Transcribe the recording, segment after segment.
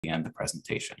end the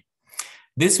presentation.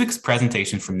 This week's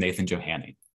presentation from Nathan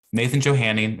Johanning. Nathan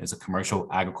Johanning is a commercial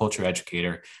agriculture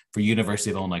educator for University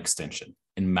of Illinois Extension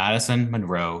in Madison,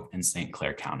 Monroe, and St.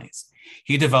 Clair counties.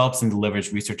 He develops and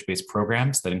delivers research-based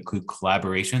programs that include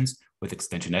collaborations with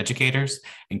extension educators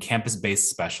and campus-based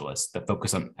specialists that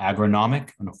focus on agronomic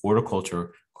and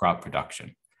horticulture crop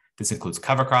production. This includes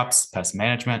cover crops, pest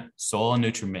management, soil and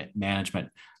nutrient management,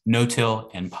 no-till,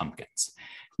 and pumpkins.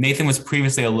 Nathan was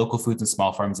previously a local foods and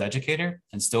small farms educator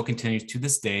and still continues to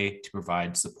this day to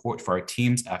provide support for our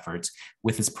team's efforts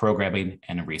with his programming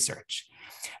and research.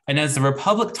 And as the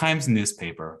Republic Times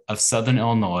newspaper of Southern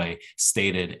Illinois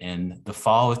stated in the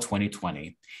fall of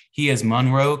 2020, he is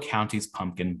Monroe County's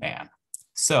pumpkin man.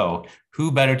 So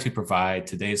who better to provide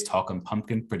today's talk on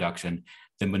pumpkin production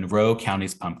than Monroe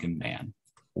County's pumpkin man?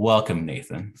 Welcome,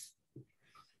 Nathan.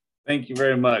 Thank you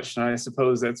very much. And I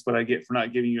suppose that's what I get for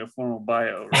not giving you a formal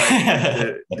bio,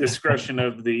 right? The discretion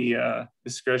of the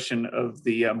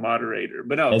moderator.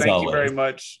 But no, thank you very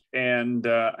much. And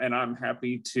I'm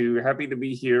happy to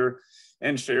be here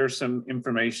and share some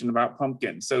information about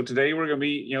pumpkin. So today we're going to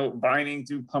be, vining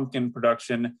through pumpkin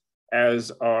production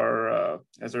as our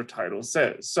title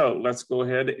says. So let's go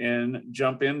ahead and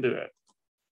jump into it.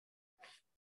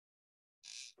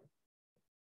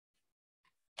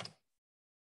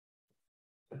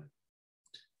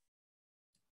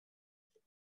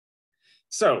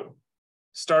 So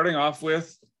starting off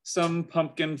with some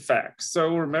pumpkin facts.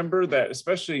 So remember that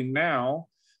especially now,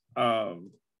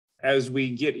 as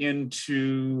we get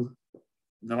into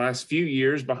the last few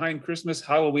years, behind Christmas,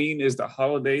 Halloween is the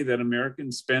holiday that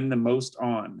Americans spend the most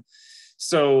on.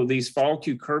 So these fall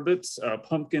cucurbits,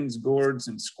 pumpkins, gourds,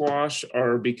 and squash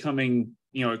are becoming,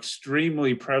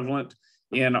 extremely prevalent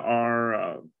in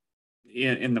our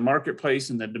in the marketplace,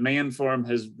 and the demand for them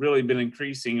has really been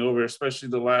increasing over, especially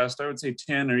the last, I would say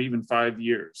 10 or even 5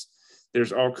 years.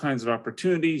 There's all kinds of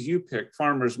opportunities. You pick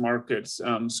farmers markets,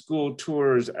 school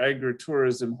tours,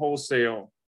 agritourism,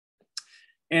 wholesale.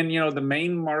 And, the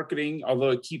main marketing,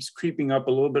 although it keeps creeping up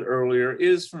a little bit earlier,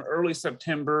 is from early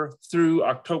September through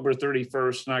October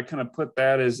 31st. And I kind of put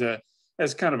that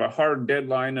as kind of a hard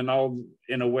deadline and all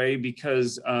in a way,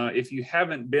 because if you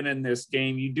haven't been in this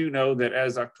game, you do know that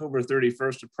as October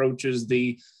 31st approaches,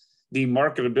 the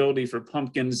marketability for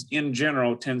pumpkins in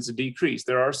general tends to decrease.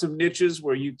 There are some niches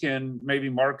where you can maybe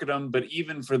market them, but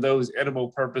even for those edible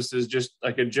purposes, just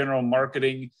like a general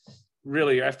marketing,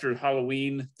 really after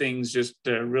Halloween, things just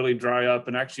really dry up.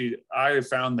 And actually, I have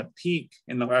found the peak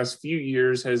in the last few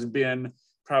years has been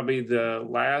probably the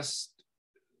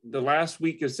last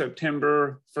week of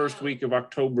September, first week of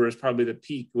October is probably the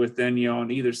peak, with then,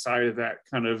 on either side of that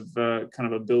kind of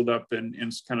a buildup and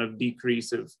kind of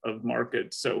decrease of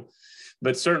market. So,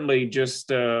 but certainly just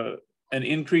an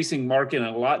increasing market, and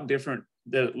a lot different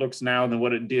that it looks now than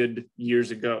what it did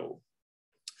years ago.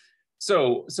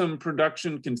 So some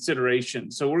production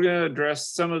considerations. So we're going to address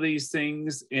some of these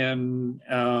things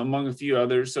among a few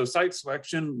others. So site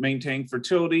selection, maintain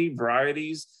fertility,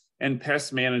 varieties, and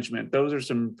pest management. Those are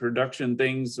some production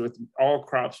things with all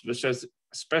crops,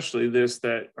 especially this,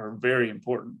 that are very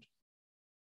important.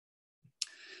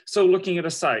 So looking at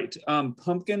a site,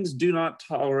 pumpkins do not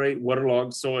tolerate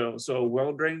waterlogged soil. So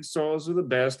well-drained soils are the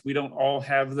best. We don't all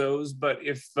have those, but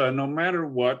if no matter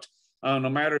what, no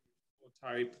matter the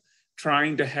type,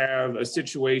 trying to have a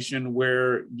situation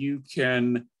where you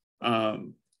can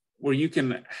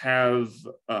have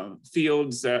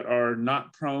fields that are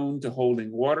not prone to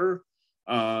holding water.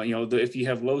 If you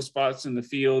have low spots in the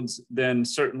fields, then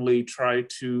certainly try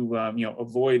to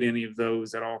avoid any of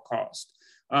those at all costs.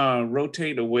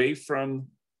 Rotate away from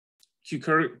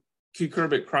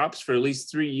cucurbit crops for at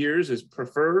least 3 years is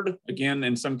preferred. Again,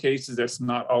 in some cases, that's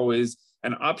not always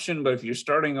an option, but if you're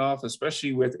starting off,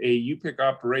 especially with a U-pick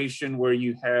operation where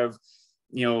you have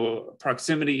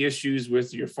proximity issues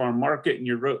with your farm market,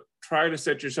 and try to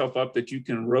set yourself up that you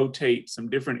can rotate some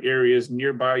different areas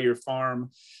nearby your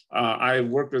farm. I've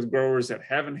worked with growers that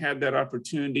haven't had that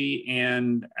opportunity,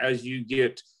 and as you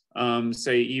get,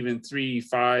 say, even 3,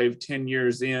 5, 10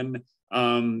 years in,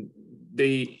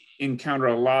 they encounter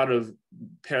a lot of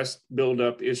pest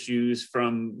buildup issues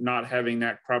from not having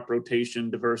that crop rotation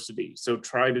diversity. So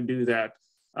try to do that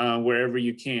wherever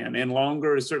you can. And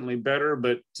longer is certainly better,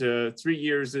 but 3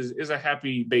 years is a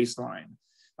happy baseline.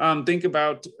 Think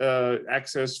about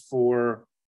access for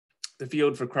the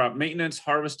field for crop maintenance,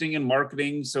 harvesting, and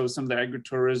marketing. So some of the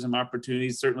agritourism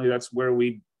opportunities, certainly that's where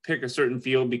we pick a certain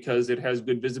field because it has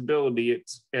good visibility.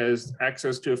 It has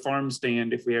access to a farm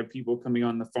stand if we have people coming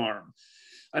on the farm.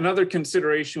 Another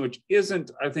consideration, which isn't,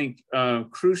 I think,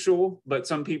 crucial, but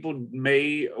some people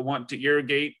may want to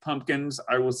irrigate pumpkins.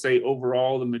 I will say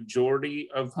overall, the majority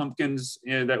of pumpkins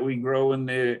that we grow in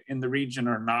the region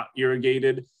are not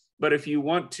irrigated. But if you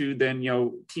want to, then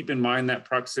keep in mind that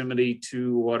proximity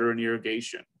to water and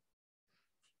irrigation.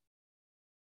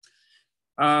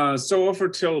 Soil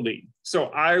fertility.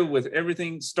 So with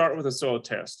everything, start with a soil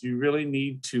test. You really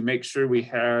need to make sure we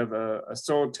have a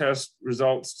soil test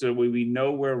results so we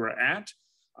know where we're at.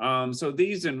 So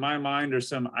these, in my mind, are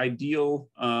some ideal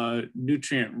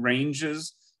nutrient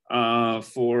ranges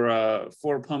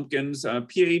for pumpkins.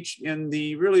 pH in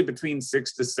the really between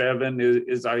 6 to 7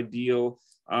 is ideal.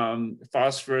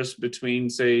 Phosphorus between,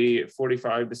 say,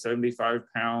 45 to 75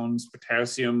 pounds.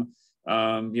 Potassium,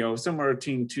 somewhere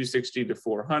between 260 to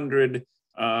 400.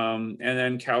 And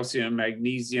then calcium,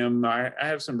 magnesium. I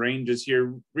have some ranges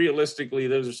here. Realistically,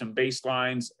 those are some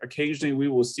baselines. Occasionally, we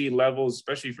will see levels,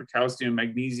 especially for calcium,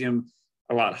 magnesium,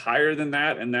 a lot higher than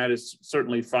that, and that is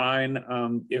certainly fine.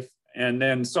 And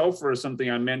then sulfur is something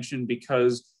I mentioned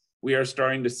because we are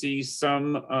starting to see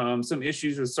some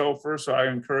issues with sulfur. So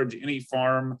I encourage any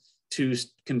farm to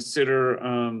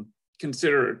consider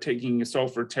taking a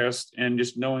sulfur test and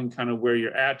just knowing kind of where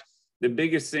you're at. The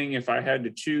biggest thing, if I had to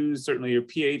choose, certainly your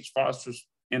pH, phosphorus,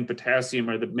 and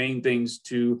potassium are the main things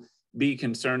to be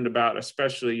concerned about,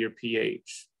 especially your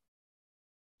pH.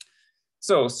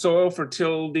 So soil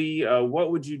fertility,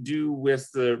 what would you do with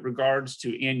regards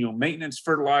to annual maintenance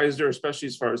fertilizer, especially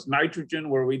as far as nitrogen,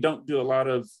 where we don't do a lot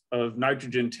of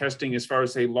nitrogen testing as far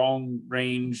as, say, long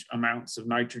range amounts of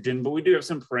nitrogen, but we do have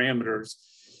some parameters.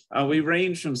 We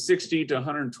range from 60 to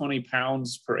 120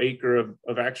 pounds per acre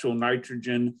of actual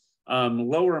nitrogen.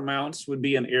 Lower amounts would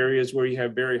be in areas where you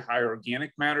have very high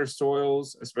organic matter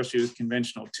soils, especially with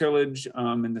conventional tillage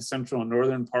in the central and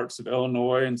northern parts of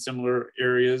Illinois and similar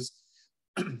areas.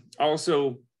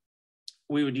 Also,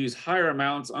 we would use higher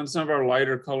amounts on some of our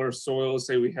lighter color soils,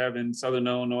 say we have in southern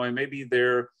Illinois. Maybe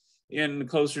they're in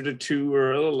closer to 2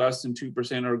 or a little less than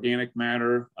 2% organic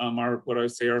matter, what I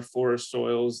say our forest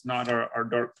soils, not our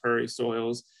dark prairie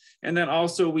soils. And then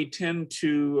also we tend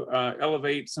to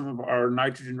elevate some of our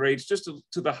nitrogen rates just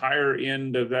to the higher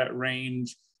end of that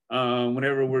range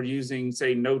whenever we're using,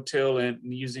 say, no-till and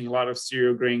using a lot of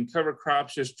cereal grain cover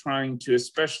crops, just trying to,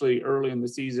 especially early in the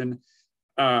season,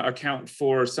 account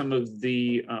for some of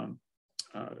the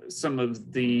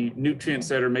nutrients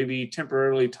that are maybe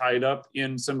temporarily tied up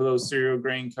in some of those cereal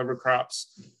grain cover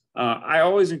crops. I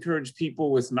always encourage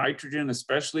people with nitrogen,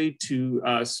 especially, to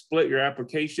split your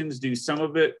applications, do some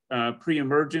of it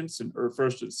pre-emergence or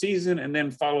first of the season, and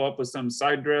then follow up with some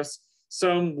side dress.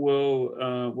 Some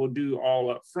will do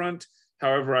all up front.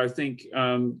 However, I think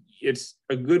it's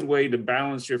a good way to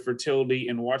balance your fertility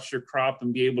and watch your crop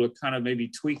and be able to kind of maybe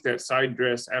tweak that side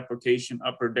dress application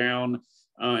up or down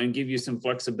and give you some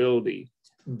flexibility.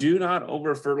 Do not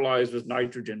over fertilize with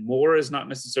nitrogen. More is not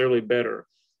necessarily better.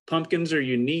 Pumpkins are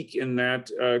unique in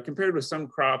that compared with some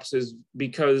crops is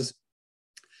because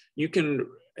you can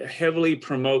heavily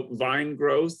promote vine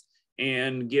growth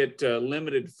and get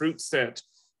limited fruit set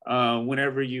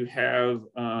whenever you have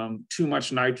too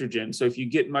much nitrogen. So if you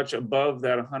get much above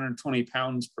that 120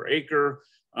 pounds per acre,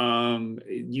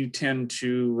 you tend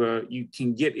to, you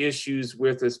can get issues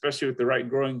with, especially with the right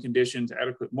growing conditions,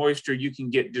 adequate moisture, you can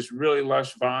get just really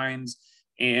lush vines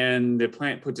and the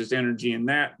plant puts its energy in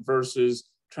that versus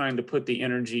trying to put the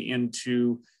energy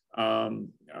into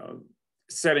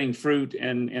setting fruit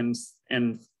and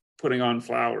putting on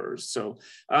flowers. So,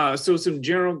 so some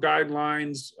general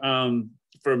guidelines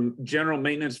from general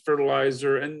maintenance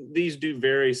fertilizer, and these do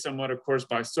vary somewhat, of course,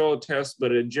 by soil test,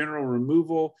 but a general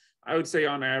removal, I would say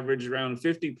on average around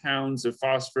 50 pounds of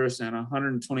phosphorus and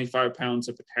 125 pounds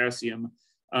of potassium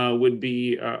would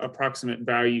be approximate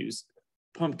values.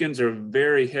 Pumpkins are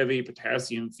very heavy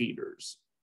potassium feeders.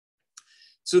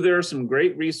 So there are some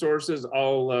great resources.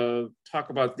 I'll talk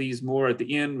about these more at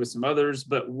the end with some others,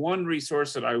 but one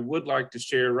resource that I would like to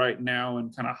share right now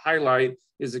and kind of highlight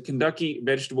is the Kentucky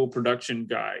Vegetable Production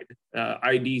Guide,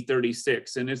 ID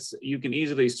 36. And you can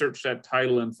easily search that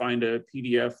title and find a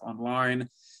PDF online.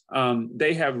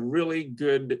 They have really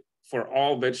good, for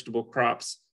all vegetable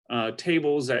crops,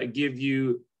 tables that give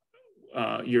you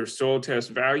your soil test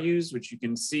values, which you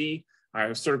can see. I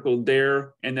have circled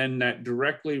there, and then that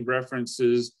directly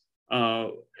references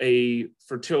a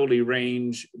fertility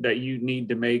range that you need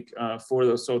to make for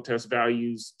those soil test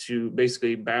values to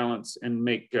basically balance and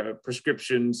make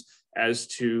prescriptions as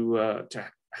to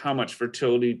how much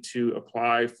fertility to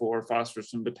apply for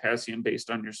phosphorus and potassium based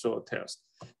on your soil test.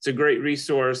 It's a great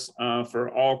resource for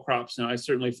all crops, and I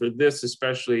certainly for this,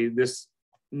 especially this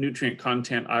nutrient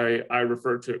content, I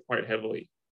refer to it quite heavily.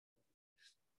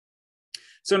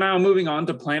 So now moving on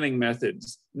to planting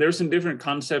methods. There's some different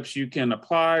concepts you can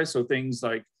apply. So things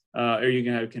like, are you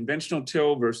going to have conventional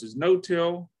till versus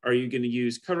no-till? Are you going to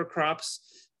use cover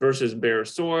crops versus bare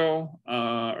soil,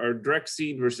 or direct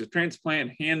seed versus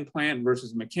transplant, hand plant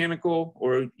versus mechanical,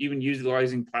 or even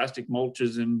utilizing plastic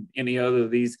mulches and any other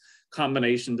of these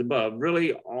combinations above?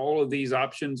 Really, all of these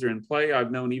options are in play.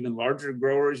 I've known even larger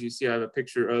growers. You see, I have a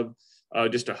picture of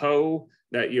just a hoe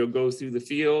that you'll go through the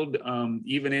field,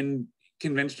 even in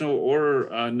conventional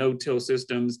or no-till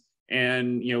systems.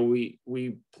 And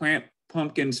we plant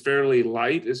pumpkins fairly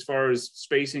light as far as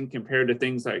spacing compared to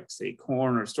things like, say,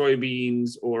 corn or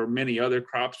soybeans or many other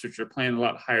crops which are planted a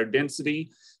lot higher density.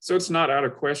 So it's not out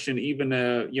of question even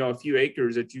a few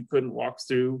acres that you couldn't walk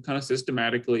through kind of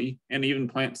systematically and even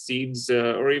plant seeds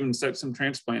or even set some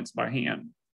transplants by hand.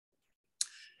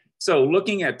 So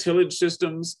looking at tillage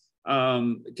systems,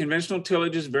 conventional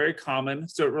tillage is very common,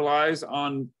 so it relies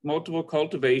on multiple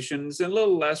cultivations and a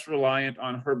little less reliant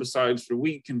on herbicides for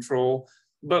weed control.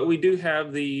 But we do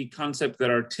have the concept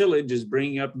that our tillage is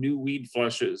bringing up new weed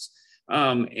flushes.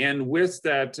 And with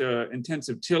that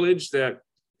intensive tillage, that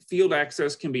field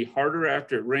access can be harder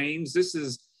after it rains. This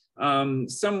is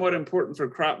somewhat important for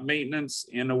crop maintenance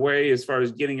in a way as far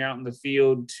as getting out in the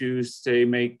field to, say,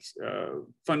 make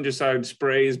fungicide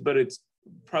sprays, but it's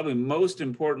probably most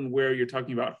important where you're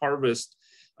talking about harvest,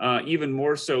 even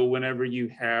more so whenever you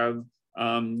have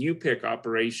U-pick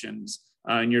operations.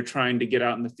 And you're trying to get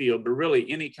out in the field, but really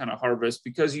any kind of harvest,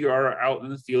 because you are out in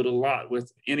the field a lot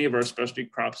with any of our specialty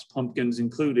crops, pumpkins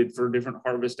included, for different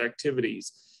harvest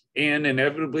activities. And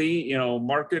inevitably,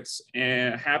 markets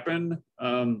happen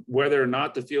whether or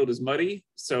not the field is muddy.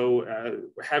 So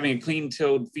having a clean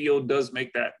tilled field does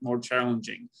make that more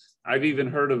challenging. I've even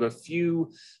heard of a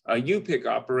few U-pick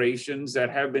operations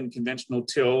that have been conventional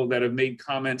till that have made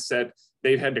comments that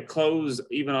they've had to close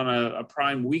even on a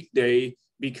prime weekday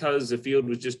because the field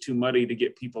was just too muddy to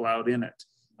get people out in it.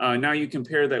 Now you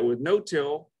compare that with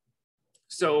no-till.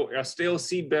 So a stale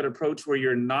seedbed approach where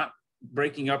you're not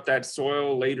breaking up that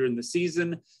soil later in the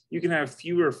season, you can have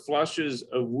fewer flushes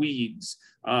of weeds.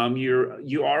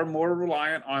 You are more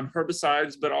reliant on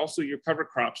herbicides, but also your cover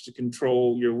crops to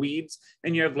control your weeds,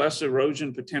 and you have less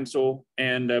erosion potential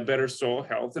and better soil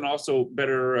health, and also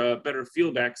better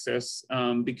field access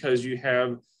because you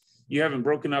haven't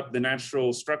broken up the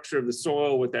natural structure of the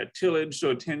soil with that tillage,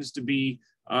 so it tends to be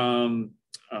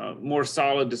more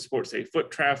solid to support, say, foot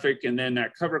traffic. And then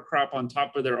that cover crop on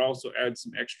top of there also adds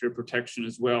some extra protection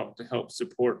as well to help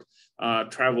support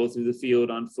travel through the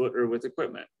field on foot or with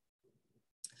equipment.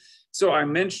 So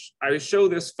I show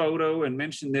this photo and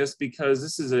mention this because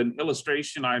this is an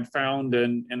illustration I'd found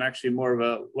and actually more of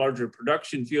a larger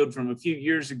production field from a few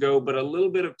years ago, but a little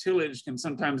bit of tillage can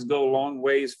sometimes go a long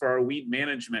ways for our weed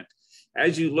management.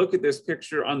 As you look at this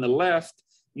picture on the left,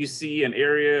 you see an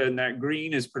area, and that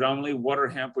green is predominantly water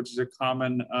hemp, which is a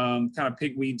common kind of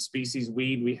pigweed species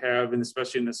weed we have, and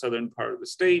especially in the southern part of the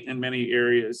state and many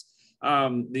areas.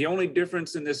 The only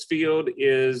difference in this field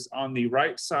is on the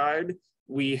right side,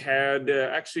 we had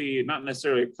actually not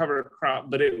necessarily a cover crop,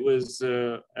 but it was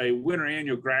a winter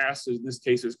annual grass. In this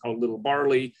case, it's called little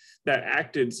barley, that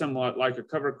acted somewhat like a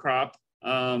cover crop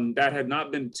that had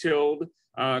not been tilled,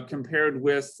 compared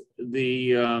with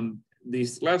the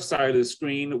left side of the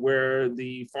screen where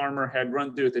the farmer had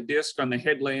run through with a disc on the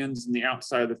headlands and the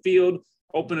outside of the field,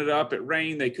 opened it up, it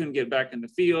rained, they couldn't get back in the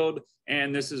field,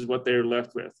 and this is what they're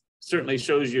left with. Certainly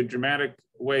shows you a dramatic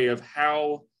way of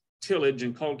how tillage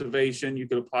and cultivation, you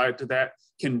could apply it to that,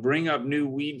 can bring up new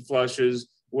weed flushes,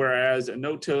 whereas a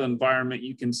no-till environment,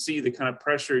 you can see the kind of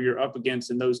pressure you're up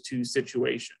against in those two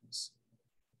situations.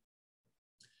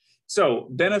 So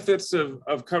benefits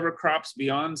of cover crops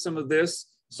beyond some of this.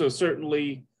 So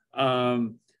certainly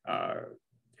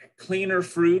cleaner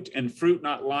fruit and fruit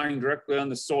not lying directly on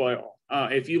the soil.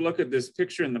 If you look at this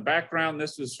picture in the background,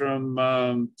 this was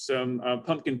from some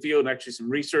pumpkin field, actually some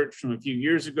research from a few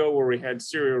years ago where we had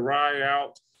cereal rye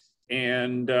out.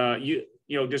 And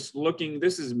just looking,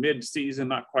 this is mid-season,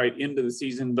 not quite into the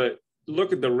season, but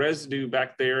look at the residue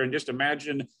back there and just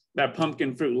imagine that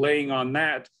pumpkin fruit laying on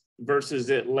that versus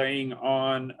it laying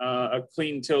on a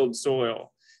clean tilled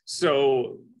soil.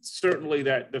 So certainly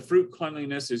that the fruit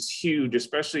cleanliness is huge,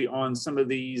 especially on some of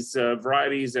these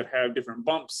varieties that have different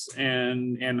bumps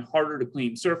and harder to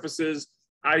clean surfaces.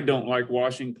 I don't like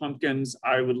washing pumpkins.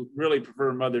 I would really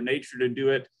prefer Mother Nature to do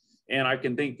it. And I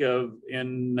can think of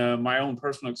in my own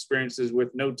personal experiences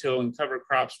with no-till and cover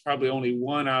crops, probably only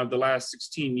one out of the last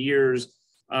 16 years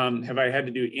have I had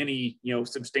to do any,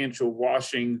 substantial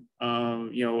washing,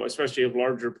 especially of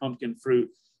larger pumpkin fruit.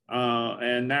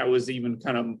 And that was even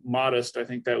kind of modest. I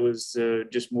think that was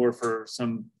just more for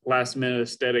some last minute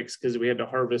aesthetics because we had to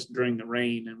harvest during the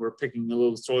rain and we're picking a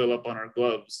little soil up on our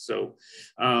gloves. So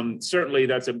certainly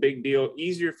that's a big deal.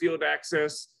 Easier field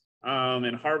access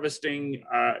and harvesting,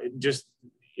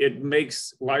 it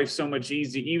makes life so much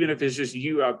easier, even if it's just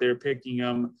you out there picking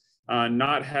them,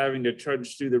 not having to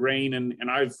trudge through the rain.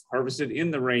 And I've harvested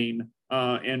in the rain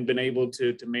and been able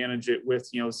to manage it with,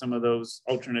 some of those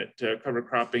alternate cover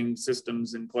cropping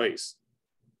systems in place.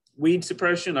 Weed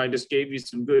suppression, I just gave you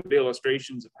some good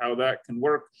illustrations of how that can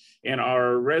work. And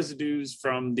our residues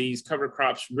from these cover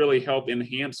crops really help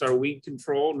enhance our weed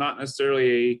control, not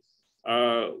necessarily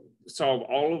solve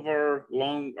all of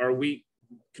our weed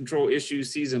control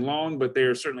issues season long, but they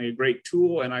are certainly a great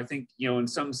tool. And I think, in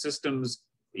some systems,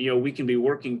 we can be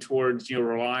working towards,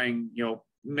 relying,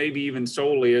 maybe even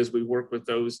solely as we work with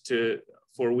those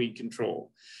for weed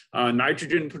control.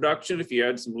 Nitrogen production, if you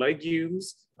add some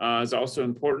legumes, is also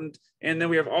important. And then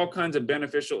we have all kinds of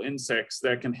beneficial insects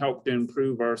that can help to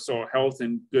improve our soil health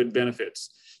and good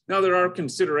benefits. Now there are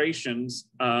considerations.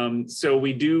 So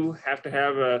we do have to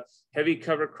have a heavy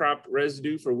cover crop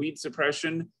residue for weed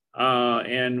suppression.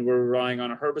 And we're relying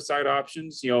on herbicide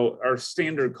options. Our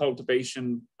standard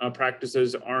cultivation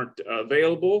practices aren't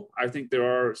available. I think there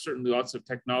are certainly lots of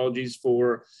technologies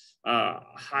for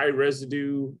high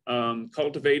residue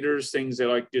cultivators, things that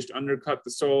like just undercut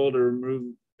the soil to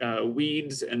remove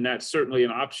weeds. And that's certainly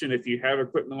an option. If you have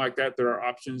equipment like that, there are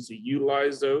options to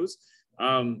utilize those.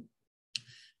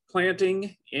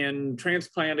 Planting and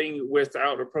transplanting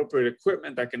without appropriate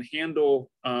equipment that can handle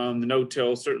the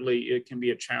no-till, certainly it can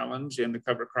be a challenge in the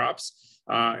cover crops.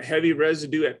 Heavy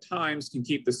residue at times can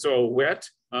keep the soil wet,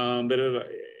 but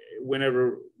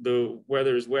whenever the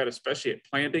weather is wet, especially at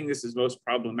planting, this is most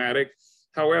problematic.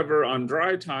 However, on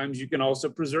dry times, you can also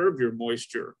preserve your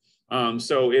moisture.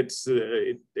 So it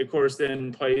of course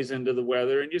then plays into the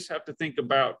weather, and you just have to think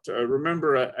about,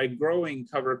 remember a growing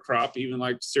cover crop, even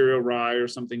like cereal rye or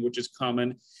something, which is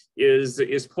common,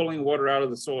 is pulling water out of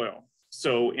the soil.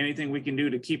 So anything we can do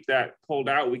to keep that pulled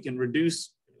out, we can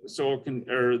reduce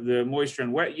the moisture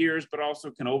in wet years, but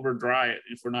also can over dry it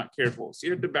if we're not careful. So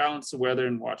you have to balance the weather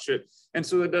and watch it. And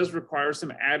so it does require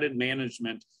some added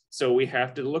management. So we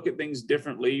have to look at things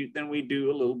differently than we do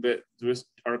a little bit with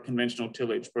our conventional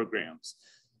tillage programs.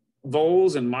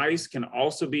 Voles and mice can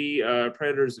also be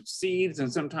predators of seeds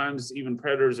and sometimes even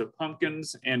predators of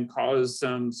pumpkins and cause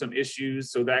some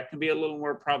issues. So that can be a little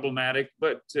more problematic,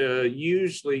 but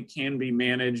usually can be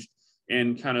managed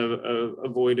and kind of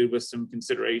avoided with some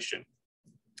consideration.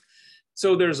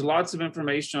 So there's lots of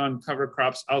information on cover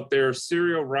crops out there.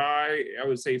 Cereal rye, I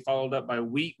would say, followed up by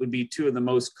wheat would be two of the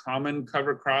most common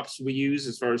cover crops we use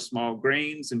as far as small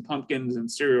grains, and pumpkins and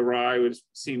cereal rye, which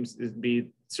seems to be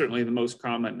certainly the most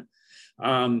common.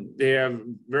 They have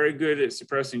very good at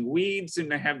suppressing weeds,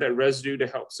 and they have that residue to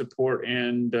help support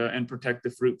and protect the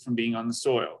fruit from being on the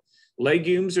soil.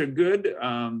 Legumes are good,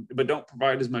 but don't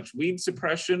provide as much weed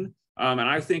suppression. And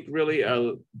I think really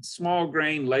a small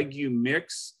grain legume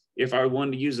mix, if I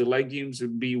wanted to use the legumes,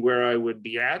 would be where I would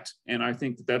be at. And I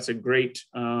think that that's a great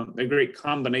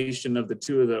combination of the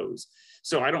two of those.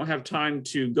 So I don't have time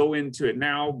to go into it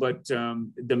now, but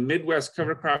the Midwest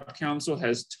Cover Crop Council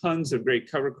has tons of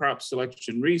great cover crop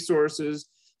selection resources.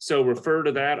 So refer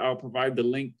to that. I'll provide the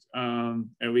link, and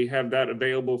we have that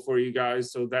available for you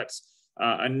guys. So that's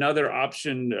another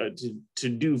option to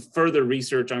do further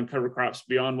research on cover crops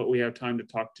beyond what we have time to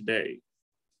talk today.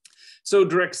 So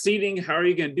direct seeding, how are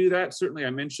you going to do that? Certainly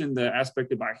I mentioned the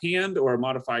aspect of by hand or a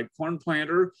modified corn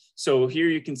planter. So here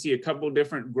you can see a couple of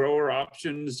different grower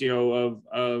options,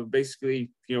 of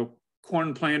basically,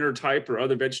 corn planter type or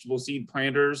other vegetable seed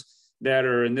planters that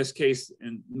are in this case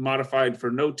modified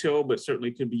for no-till, but certainly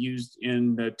could be used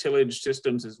in the tillage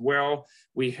systems as well.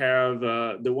 We have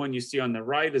the one you see on the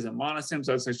right is a monosem,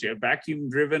 so that's actually a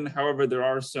vacuum driven. However, there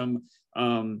are some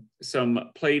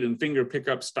plate and finger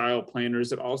pickup style planters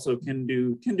that also can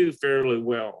do fairly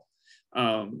well.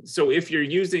 So if you're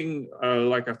using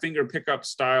like a finger pickup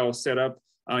style setup,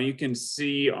 you can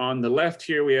see on the left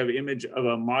here, we have an image of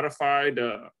a modified,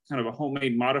 kind of a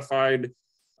homemade modified,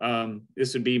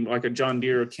 this would be like a John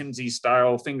Deere Kinsey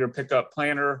style finger pickup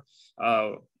planter.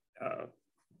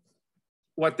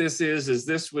 What this is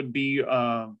this would be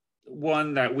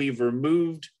one that we've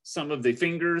removed some of the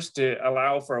fingers to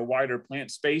allow for a wider plant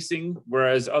spacing,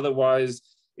 whereas otherwise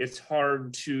it's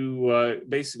hard to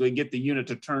basically get the unit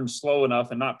to turn slow enough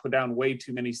and not put down way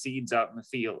too many seeds out in the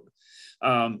field.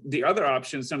 The other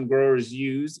option some growers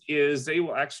use is they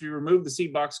will actually remove the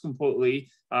seed box completely,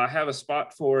 have a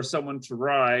spot for someone to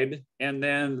ride, and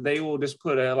then they will just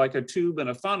put like a tube and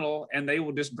a funnel, and they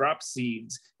will just drop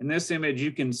seeds. In this image,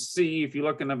 you can see, if you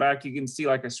look in the back, you can see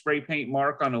like a spray paint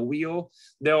mark on a wheel.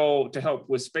 To help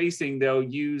with spacing, they'll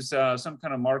use some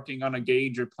kind of marking on a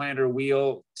gauge or planter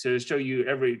wheel to show you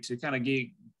to kind of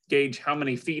gauge how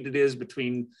many feet it is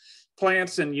between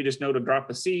plants, and you just know to drop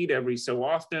a seed every so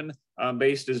often,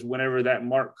 based as whenever that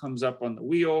mark comes up on the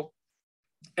wheel.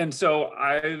 And so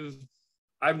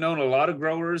I've known a lot of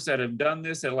growers that have done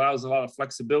this. It allows a lot of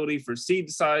flexibility for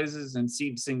seed sizes and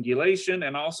seed singulation,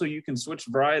 and also you can switch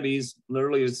varieties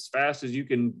literally as fast as you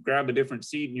can grab a different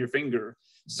seed in your finger.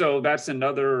 So that's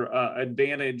another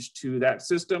advantage to that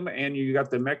system, and you got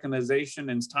the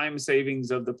mechanization and time savings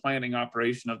of the planting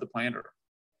operation of the planter.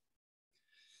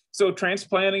 So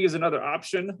transplanting is another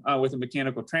option with a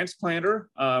mechanical transplanter.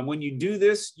 When you do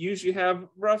this, you usually have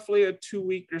roughly a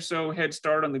 2-week or so head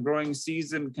start on the growing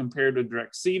season compared to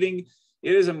direct seeding.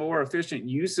 It is a more efficient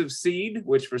use of seed,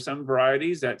 which for some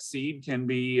varieties, that seed can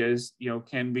be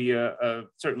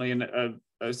certainly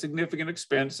a significant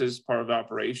expense as part of the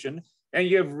operation. And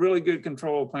you have really good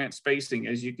control of plant spacing.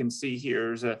 As you can see here,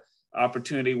 there's an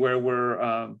opportunity where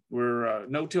we're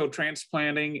no-till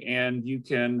transplanting, and you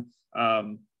can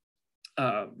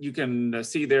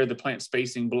see there the plant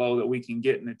spacing below that we can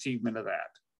get an achievement of that.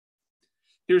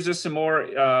 Here's just some more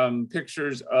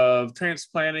pictures of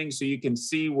transplanting, so you can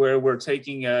see where we're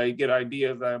taking a good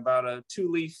idea of about a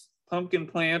 2-leaf pumpkin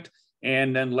plant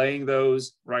and then laying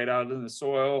those right out in the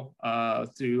soil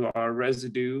through our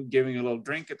residue, giving a little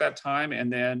drink at that time,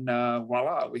 and then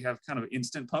voila, we have kind of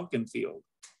instant pumpkin field.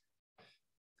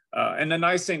 And the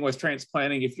nice thing with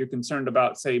transplanting, if you're concerned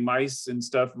about, say, mice and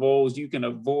stuff, voles, you can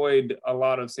avoid a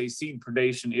lot of, say, seed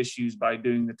predation issues by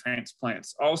doing the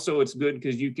transplants. Also, it's good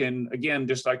because you can, again,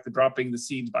 just like the dropping the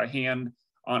seeds by hand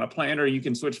on a planter, you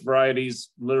can switch varieties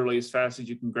literally as fast as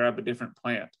you can grab a different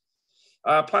plant.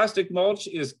 Plastic mulch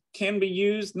can be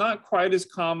used, not quite as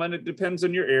common. It depends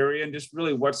on your area and just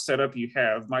really what setup you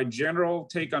have. My general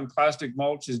take on plastic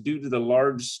mulch is due to the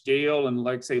large scale and,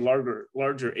 like, say, larger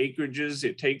acreages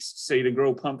it takes, say, to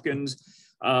grow pumpkins.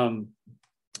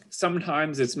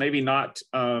 Sometimes it's maybe not,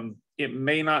 it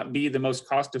may not be the most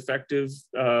cost effective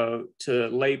to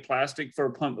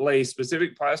lay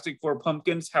specific plastic for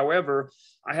pumpkins. However,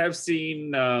 I have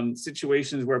seen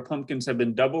situations where pumpkins have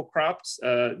been double cropped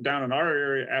down in our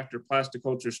area after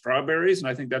plasticulture strawberries. And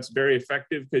I think that's very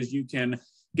effective because you can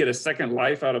get a second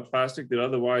life out of plastic that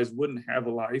otherwise wouldn't have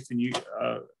a life,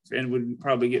 and would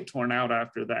probably get torn out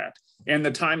after that. And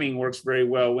the timing works very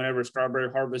well whenever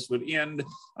strawberry harvest would end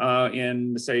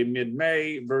in, say,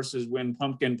 mid-May versus when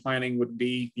pumpkin planting would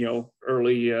be,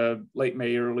 late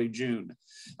May, early June.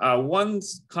 One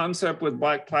concept with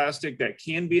black plastic that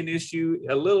can be an issue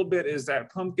a little bit is that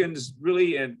pumpkins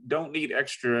really don't need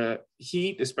extra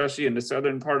heat, especially in the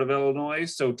southern part of Illinois.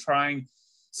 So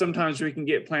sometimes we can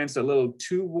get plants a little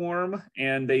too warm,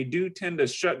 and they do tend to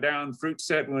shut down fruit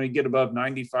set when we get above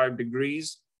 95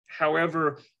 degrees.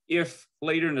 However, if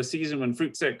later in the season when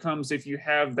fruit set comes, if you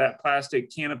have that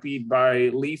plastic canopied by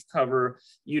leaf cover,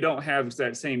 you don't have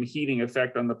that same heating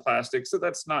effect on the plastic. So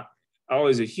that's not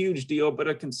always a huge deal, but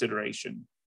a consideration.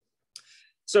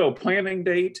 So planting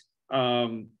date.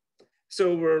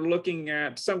 So we're looking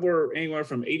at somewhere anywhere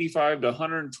from 85 to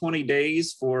 120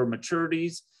 days for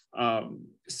maturities.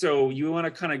 So you want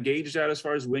to kind of gauge that as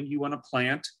far as when you want to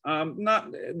plant.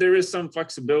 There is some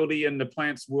flexibility, and the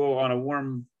plants will, on a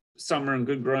warm summer and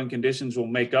good growing conditions, will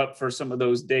make up for some of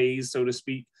those days, so to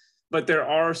speak. But there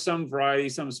are some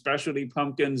varieties, some specialty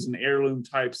pumpkins and heirloom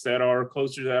types that are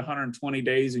closer to 120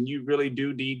 days, and you really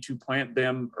do need to plant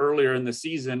them earlier in the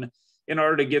season in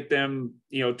order to get them,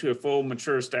 to a full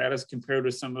mature status compared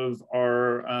to some of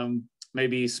our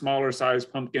maybe smaller size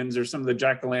pumpkins or some of the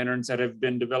jack-o'-lanterns that have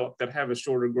been developed that have a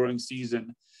shorter growing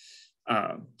season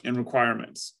and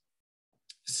requirements.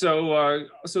 So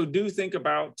do think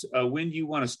about when you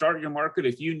want to start your market.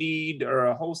 If you need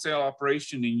a wholesale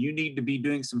operation and you need to be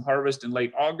doing some harvest in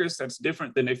late August, that's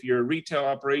different than if you're a retail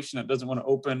operation that doesn't want to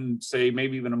open, say,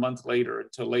 maybe even a month later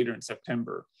until later in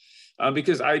September.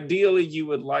 Because ideally you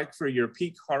would like for your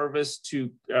peak harvest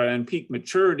and peak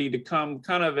maturity to come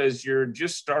kind of as you're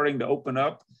just starting to open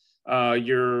up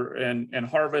and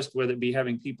harvest, whether it be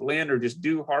having people in or just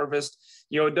do harvest.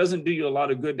 It doesn't do you a lot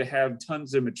of good to have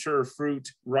tons of mature fruit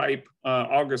ripe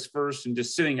August 1st and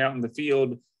just sitting out in the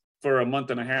field for a month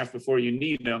and a half before you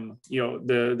need them.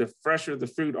 The fresher the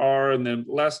fruit are and the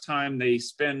less time they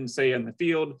spend, say, in the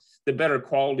field, the better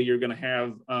quality you're going to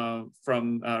have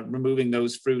from removing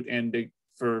those fruit and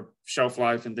for shelf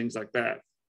life and things like that.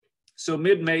 So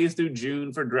mid-May through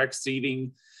June for direct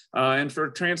seeding, and for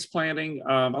transplanting,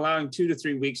 allowing 2 to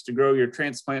 3 weeks to grow your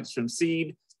transplants from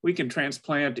seed. We can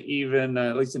transplant even,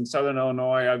 at least in Southern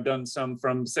Illinois, I've done some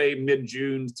from say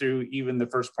mid-June through even the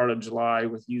first part of July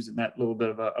with using that little bit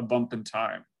of a bump in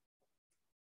time.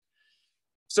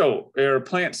 So there are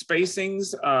plant spacings.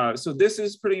 So this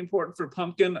is pretty important for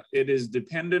pumpkin. It is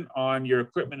dependent on your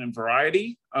equipment and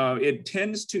variety. It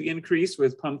tends to increase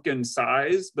with pumpkin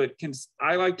size, but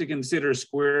I like to consider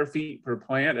square feet per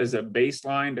plant as a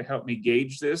baseline to help me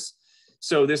gauge this.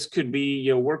 So this could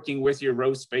be working with your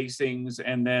row spacings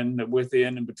and then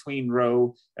within and between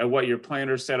row what your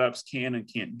planter setups can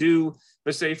and can't do.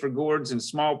 But say for gourds and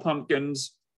small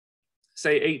pumpkins,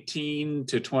 say 18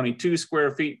 to 22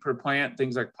 square feet per plant,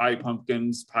 things like pie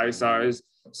pumpkins, pie size.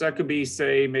 So that could be,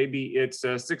 say, maybe it's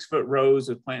 6-foot rows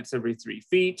with plants every 3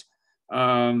 feet.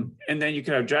 And then you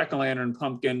could have jack-o'-lantern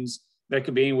pumpkins that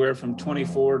could be anywhere from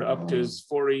 24 to up to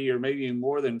 40 or maybe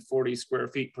more than 40 square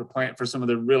feet per plant for some of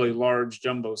the really large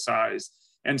jumbo size.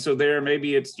 And so there,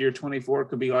 maybe it's your 24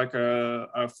 could be like a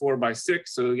 4x6.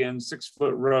 So again,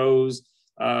 6-foot rows.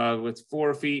 With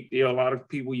 4 feet, a lot of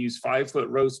people use 5-foot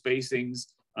row spacings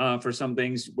for some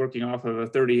things, working off of a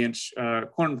 30-inch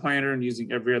corn planter and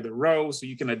using every other row. So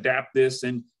you can adapt this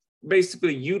and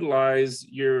basically utilize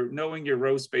knowing your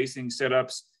row spacing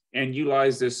setups and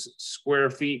utilize this square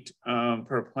feet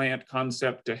per plant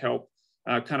concept to help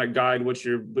kind of guide what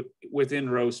your within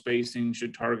row spacing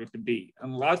should target to be.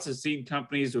 And lots of seed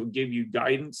companies will give you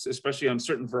guidance, especially on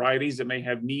certain varieties that may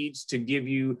have needs to give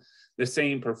you the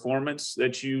same performance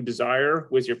that you desire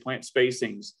with your plant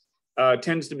spacings.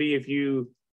 Tends to be if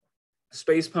you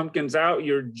space pumpkins out,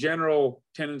 your general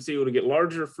tendency will to get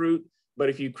larger fruit, but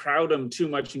if you crowd them too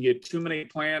much and get too many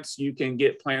plants, you can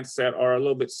get plants that are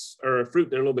fruit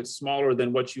that are a little bit smaller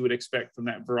than what you would expect from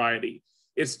that variety.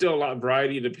 It's still a lot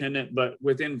variety dependent, but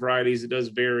within varieties, it does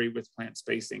vary with plant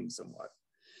spacing somewhat.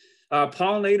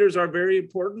 Pollinators are very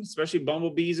important, especially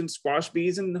bumblebees and squash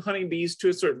bees and honeybees to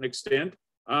a certain extent.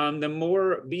 The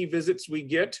more bee visits we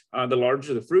get, the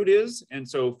larger the fruit is. And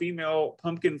so female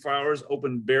pumpkin flowers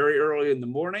open very early in the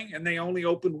morning and they only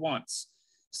open once.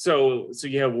 So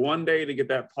you have 1 day to get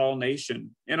that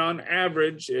pollination. And on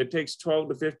average, it takes 12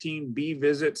 to 15 bee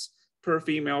visits per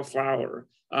female flower.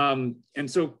 And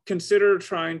so consider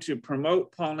trying to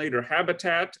promote pollinator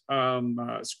habitat,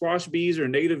 squash bees or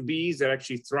native bees that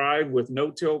actually thrive with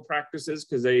no-till practices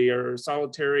because they are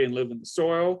solitary and live in the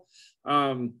soil.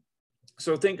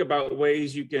 So think about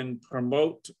ways you can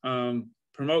promote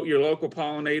your local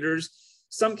pollinators.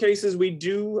 Some cases we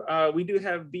do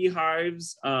have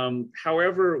beehives.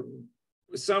 However,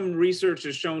 some research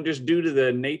has shown just due to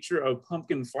the nature of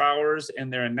pumpkin flowers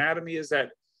and their anatomy is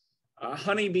that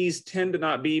honeybees tend to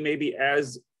not be maybe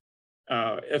as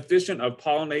efficient of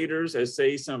pollinators as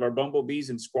say some of our bumblebees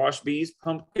and squash bees.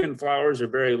 Pumpkin flowers are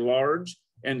very large.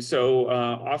 And so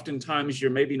oftentimes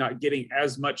you're maybe not getting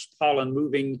as much pollen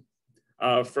moving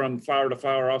from flower to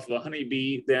flower off of a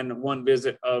honeybee than one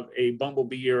visit of a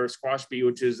bumblebee or a squash bee,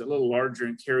 which is a little larger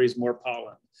and carries more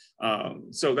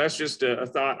pollen. So that's just a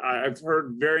thought. I've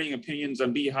heard varying opinions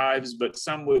on beehives, but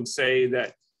some would say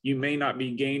that you may not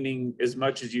be gaining as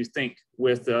much as you think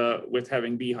with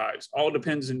having beehives. All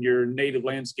depends on your native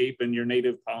landscape and your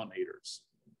native pollinators.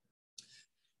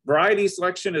 Variety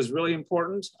selection is really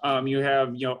important. You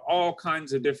have all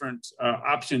kinds of different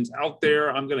options out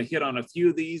there. I'm going to hit on a few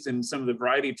of these and some of the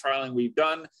variety trialing we've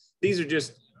done. These are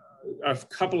just a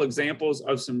couple examples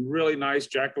of some really nice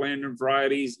jack-o'-lantern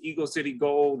varieties: Eagle City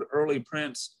Gold, Early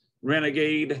Prince,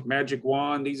 Renegade, Magic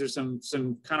Wand. These are some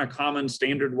kind of common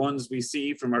standard ones we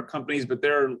see from our companies, but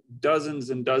there are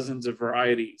dozens and dozens of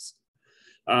varieties.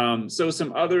 So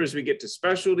some others, we get to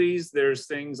specialties. There's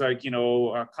things like,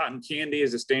 cotton candy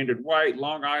is a standard white,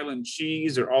 Long Island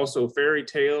cheese, or also fairy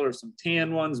tale, or some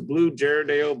tan ones, blue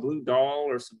Jarradale, blue doll,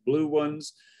 or some blue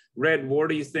ones, red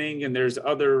warty thing. And there's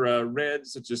other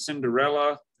reds such as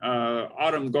Cinderella.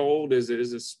 Autumn gold is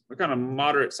a kind of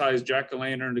moderate sized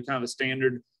jack-o'-lantern to kind of a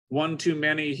standard. One too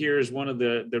many here is one of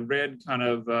the red kind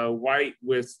of white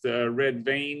with red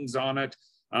veins on it,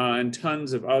 and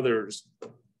tons of others.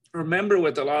 Remember,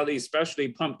 with a lot of these specialty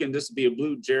pumpkin, this would be a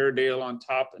blue Jarradale on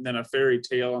top and then a fairy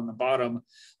tale on the bottom.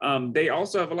 They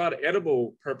also have a lot of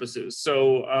edible purposes.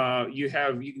 So you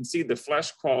can see the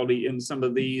flesh quality in some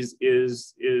of these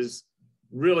is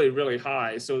really, really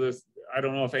high. So I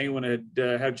don't know if anyone had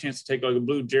had a chance to take like a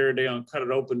blue Jarradale and cut it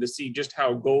open to see just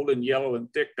how golden yellow and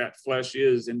thick that flesh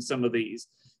is in some of these.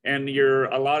 And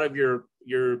a lot of your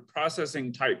your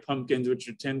processing type pumpkins, which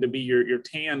tend to be your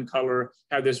tan color,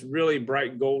 have this really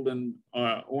bright golden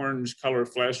orange color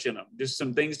flesh in them. Just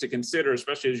some things to consider,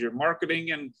 especially as you're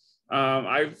marketing. And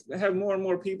I've had more and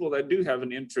more people that do have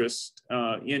an interest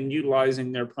in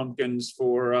utilizing their pumpkins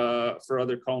for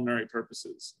other culinary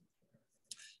purposes.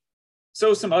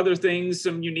 So some other things,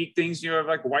 some unique things, you have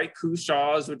like white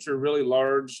cushaws, which are really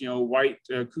large, white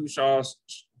cushaw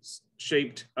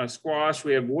shaped squash.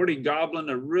 We have warty goblin,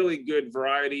 a really good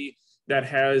variety that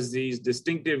has these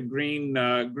distinctive green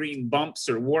bumps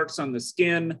or warts on the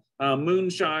skin.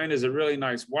 Moonshine is a really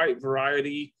nice white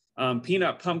variety.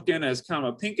 Peanut pumpkin has kind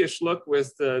of a pinkish look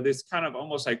with this kind of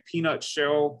almost like peanut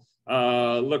shell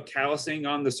look callousing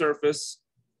on the surface.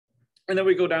 And then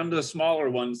we go down to the smaller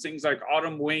ones, things like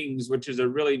autumn wings, which is a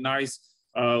really nice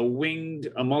winged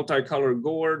multicolored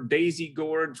gourd, daisy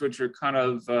gourds, which are kind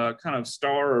of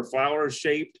star or flower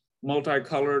shaped,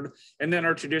 multicolored, and then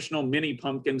our traditional mini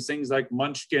pumpkins, things like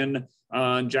munchkin,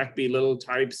 Jack B. Little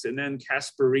types, and then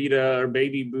Casperita or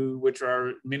Baby Boo, which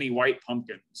are mini white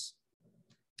pumpkins.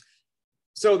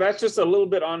 So that's just a little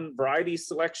bit on variety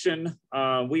selection.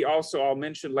 We also, I'll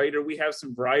mention later, we have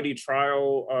some variety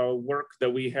trial work that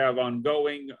we have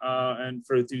ongoing and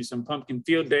through some pumpkin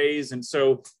field days. And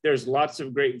so there's lots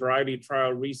of great variety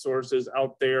trial resources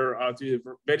out there through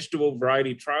the vegetable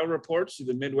variety trial reports, through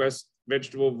the Midwest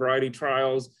Vegetable Variety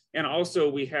Trials. And also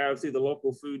we have through the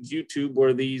Local Foods YouTube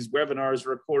where these webinars are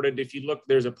recorded. If you look,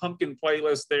 there's a pumpkin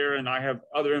playlist there, and I have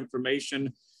other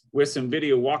information with some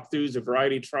video walkthroughs of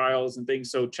variety trials and things.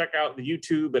 So check out the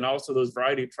YouTube and also those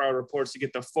variety trial reports to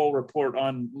get the full report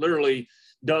on literally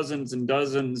dozens and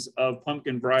dozens of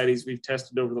pumpkin varieties we've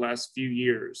tested over the last few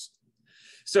years.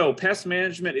 So pest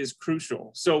management is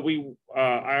crucial. So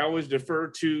I always defer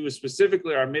to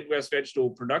specifically our Midwest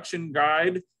Vegetable Production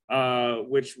Guide,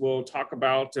 which we'll talk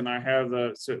about, and I have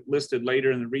listed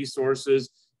later in the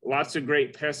resources. Lots of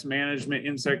great pest management,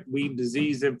 insect, weed,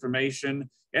 disease information.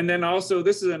 And then also,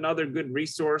 this is another good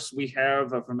resource we have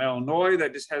from Illinois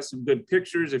that just has some good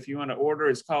pictures. If you want to order,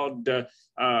 it's called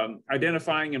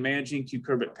Identifying and Managing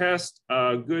Cucurbit Pest.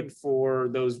 Good for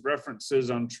those references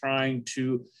on trying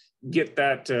to get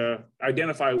that,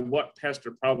 identify what pest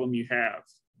or problem you have.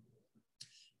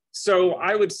 So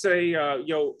I would say,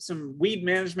 some weed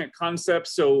management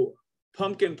concepts. So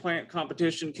pumpkin plant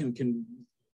competition can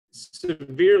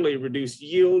severely reduce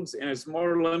yields, and it's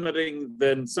more limiting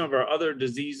than some of our other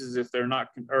diseases if they're not,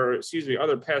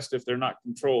 other pests if they're not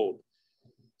controlled.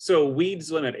 So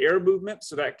weeds limit air movement,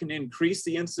 so that can increase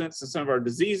the incidence of some of our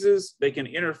diseases. They can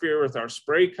interfere with our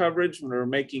spray coverage when we're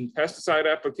making pesticide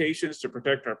applications to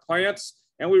protect our plants.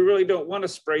 And we really don't want to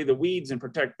spray the weeds and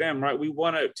protect them, right? We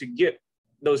want to get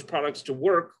those products to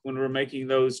work when we're making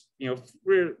those,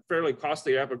 fairly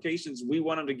costly applications. We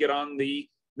want them to get on the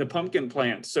pumpkin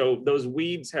plant. So those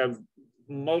weeds have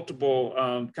multiple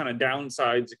kind of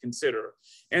downsides to consider.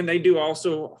 And they do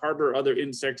also harbor other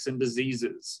insects and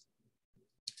diseases.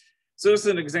 So this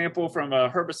is an example from a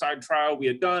herbicide trial we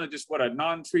had done, just what a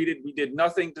non-treated. We did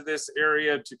nothing to this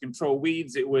area to control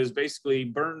weeds. It was basically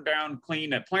burned down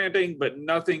clean at planting, but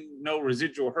nothing, no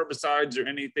residual herbicides or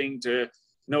anything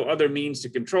no other means to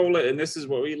control it. And this is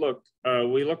what we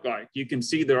look like. You can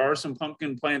see there are some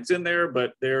pumpkin plants in there,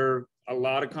 but they're a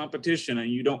lot of competition,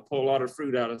 and you don't pull a lot of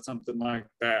fruit out of something like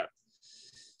that.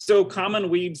 So common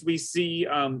weeds we see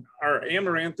are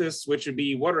amaranthus, which would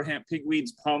be water hemp,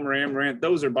 pigweeds, palmer amaranth.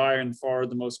 Those are by and far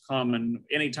the most common.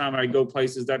 Anytime I go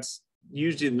places, that's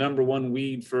usually the #1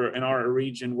 weed in our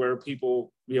region where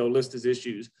people list as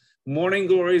issues. Morning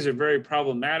glories are very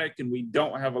problematic, and we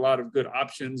don't have a lot of good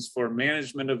options for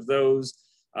management of those.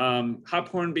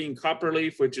 Hophorn bean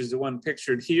copperleaf, which is the one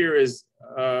pictured here, is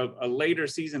a later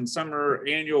season summer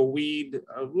annual weed,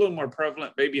 a little more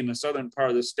prevalent maybe in the southern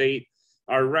part of the state.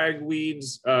 Our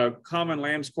ragweeds, common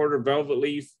lamb's quarter, velvet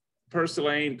leaf,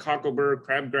 purslane, cockleburr,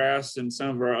 crabgrass, and some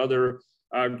of our other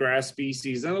grass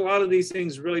species. And a lot of these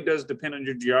things really does depend on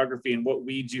your geography and what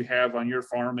weeds you have on your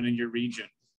farm and in your region.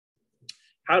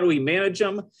 How do we manage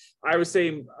them? I would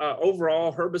say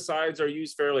overall herbicides are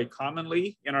used fairly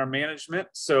commonly in our management.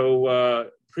 So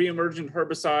pre-emergent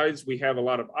herbicides, we have a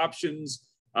lot of options.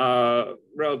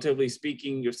 Relatively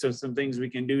speaking, so some things we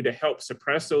can do to help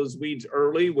suppress those weeds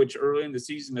early, which early in the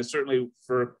season is certainly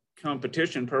for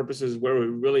competition purposes where we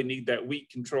really need that weed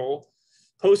control.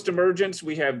 Post-emergence,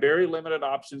 we have very limited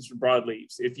options for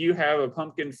broadleaves. If you have a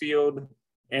pumpkin field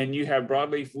and you have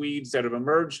broadleaf weeds that have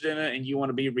emerged in it and you want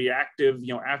to be reactive,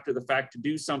 after the fact to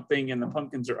do something and the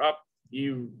pumpkins are up,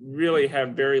 you really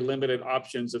have very limited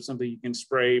options of something you can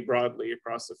spray broadly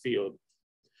across the field.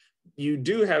 You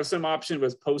do have some option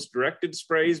with post-directed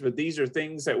sprays, but these are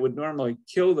things that would normally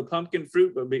kill the pumpkin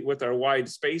fruit, but with our wide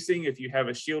spacing, if you have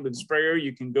a shielded sprayer,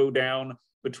 you can go down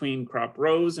between crop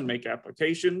rows and make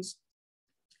applications.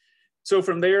 So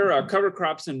from there, cover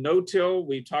crops and no-till,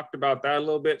 we talked about that a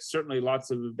little bit. Certainly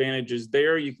lots of advantages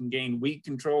there. You can gain weed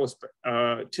control,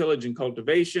 tillage and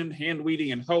cultivation, hand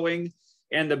weeding and hoeing.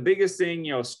 And the biggest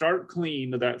thing, start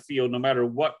clean of that field, no matter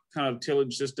what kind of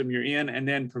tillage system you're in, and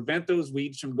then prevent those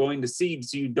weeds from going to seed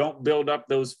so you don't build up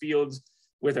those fields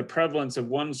with a prevalence of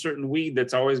one certain weed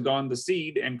that's always gone to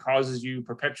seed and causes you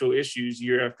perpetual issues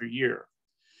year after year.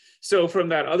 So from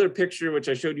that other picture, which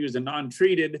I showed you as a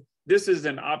non-treated, this is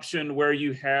an option where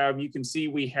you can see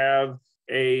we have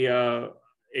a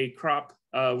crop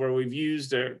where we've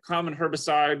used a common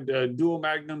herbicide, dual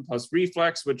magnum plus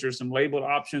reflex, which are some labeled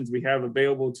options we have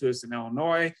available to us in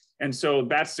Illinois. And so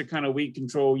that's the kind of weed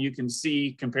control you can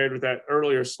see compared with that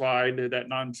earlier slide, that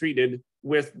non-treated,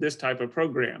 with this type of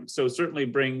program. So certainly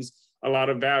brings a lot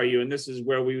of value. And this is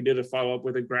where we did a follow-up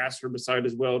with a grass herbicide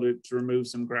as well to remove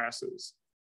some grasses.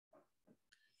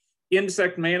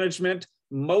 Insect management.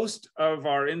 Most of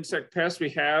our insect pests we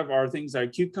have are things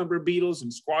like cucumber beetles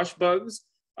and squash bugs,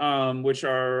 which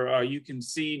are, you can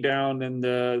see down in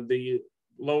the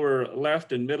lower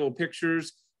left and middle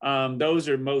pictures. Those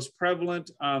are most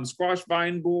prevalent. Squash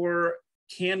vine borer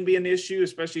can be an issue,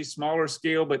 especially smaller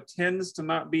scale, but tends to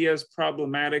not be as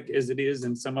problematic as it is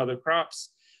in some other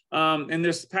crops. In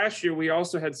this past year, we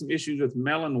also had some issues with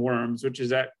melon worms, which is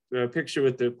that picture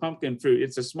with the pumpkin fruit.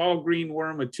 It's a small green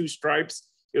worm with 2 stripes.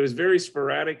 It was very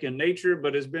sporadic in nature,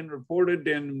 but has been reported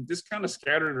and just kind of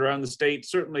scattered around the state.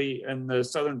 Certainly in the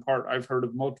southern part, I've heard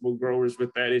of multiple growers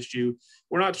with that issue.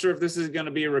 We're not sure if this is going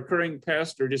to be a recurring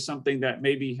pest or just something that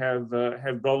maybe have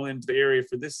blown into the area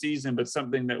for this season, but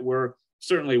something that we're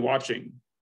certainly watching.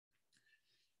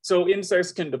 So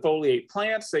insects can defoliate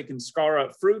plants, they can scar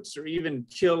up fruits or even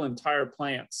kill entire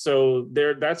plants. So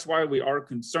that's why we are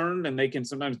concerned, and they can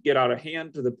sometimes get out of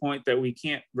hand to the point that we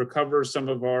can't recover some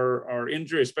of our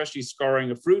injury, especially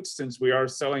scarring of fruits, since we are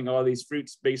selling all these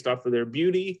fruits based off of their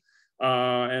beauty.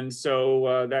 And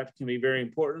so that can be very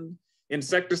important.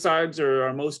 Insecticides are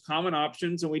our most common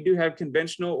options, and we do have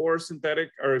conventional or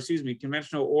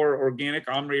conventional or organic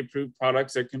OMRI approved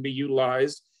products that can be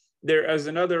utilized. There is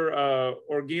another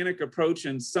organic approach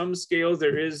in some scales.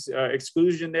 There is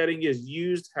exclusion netting is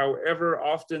used. However,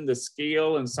 often the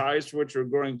scale and size for which we're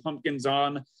growing pumpkins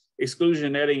on,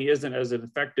 exclusion netting isn't as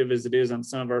effective as it is on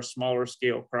some of our smaller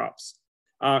scale crops.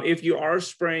 If you are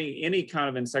spraying any kind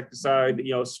of insecticide,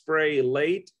 spray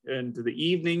late into the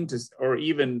evening or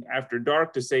even after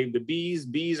dark to save the bees.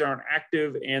 Bees aren't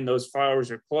active and those flowers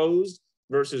are closed,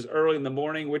 versus early in the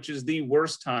morning, which is the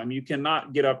worst time. You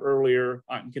cannot get up earlier,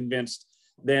 I'm convinced,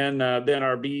 than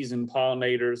our bees and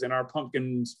pollinators and our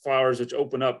pumpkin flowers, which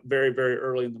open up very, very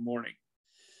early in the morning.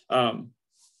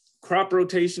 Crop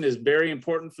rotation is very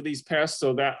important for these pests,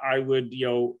 so that I would,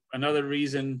 another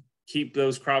reason, keep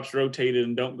those crops rotated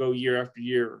and don't go year after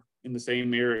year in the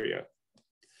same area.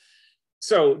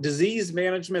 So disease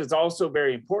management is also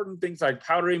very important. Things like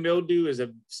powdery mildew is a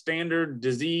standard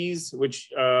disease, which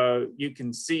you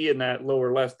can see in that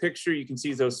lower left picture. You can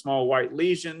see those small white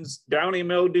lesions. Downy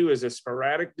mildew is a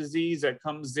sporadic disease that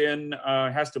comes in,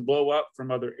 has to blow up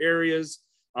from other areas.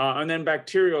 And then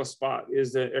bacterial spot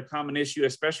is a common issue,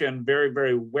 especially on very,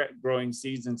 very wet growing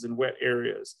seasons and wet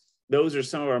areas. Those are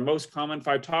some of our most common.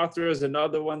 Phytophthora is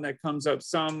another one that comes up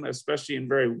some, especially in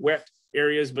very wet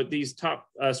areas, but these top,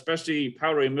 especially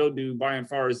powdery mildew by and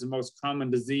far is the most common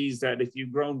disease that if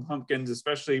you've grown pumpkins,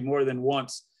 especially more than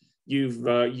once,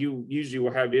 you usually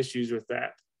will have issues with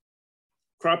that.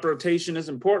 Crop rotation is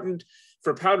important.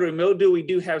 For powdery mildew, we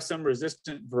do have some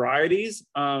resistant varieties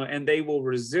and they will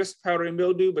resist powdery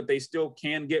mildew, but they still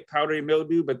can get powdery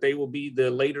mildew, but they will be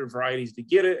the later varieties to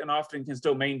get it and often can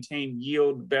still maintain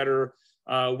yield better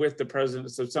with the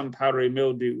presence of some powdery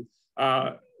mildew.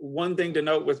 One thing to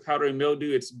note with powdery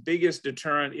mildew, its biggest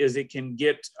deterrent is it can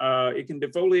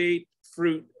defoliate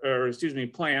fruit, or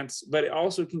plants, but it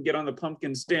also can get on the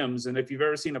pumpkin stems. And if you've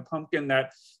ever seen a pumpkin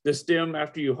that the stem,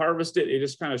 after you harvest it, it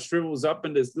just kind of shrivels up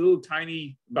into this little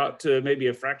tiny, about to maybe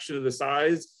a fraction of the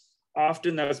size.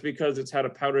 Often that's because it's had a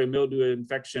powdery mildew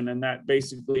infection, and that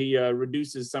basically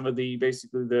reduces some of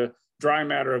the dry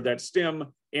matter of that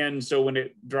stem. And so when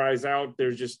it dries out,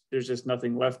 there's just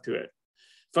nothing left to it.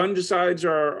 Fungicides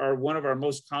are one of our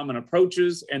most common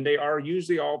approaches, and they are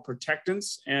usually all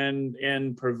protectants and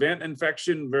prevent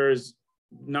infection, whereas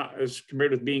not as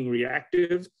compared with being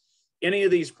reactive. any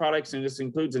of these products, and this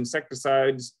includes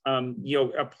insecticides,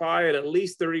 apply at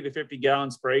least 30 to 50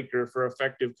 gallons per acre for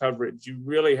effective coverage. You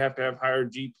really have to have higher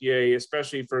GPA,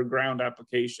 especially for ground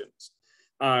applications.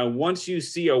 Once you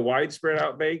see a widespread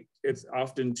outbreak, it's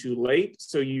often too late.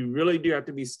 So you really do have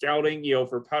to be scouting,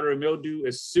 for powdery mildew.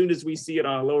 As soon as we see it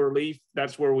on a lower leaf,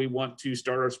 that's where we want to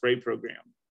start our spray program.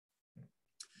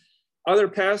 Other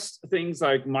pests, things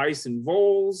like mice and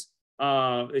voles,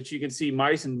 that you can see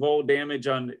mice and vole damage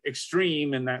on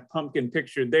extreme in that pumpkin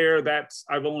picture there. That's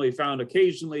I've only found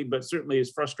occasionally, but certainly is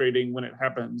frustrating when it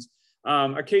happens.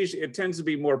 Occasionally, it tends to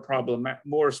be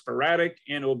more sporadic,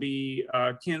 and will be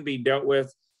can be dealt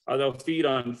with. They'll feed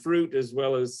on fruit as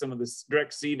well as some of the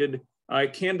direct seeded.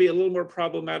 It can be a little more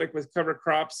problematic with cover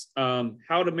crops.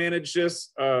 How to manage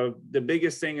this? The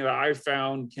biggest thing that I've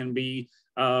found can be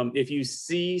if you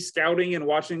see scouting and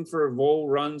watching for vole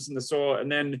runs in the soil,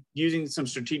 and then using some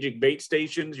strategic bait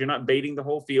stations. You're not baiting the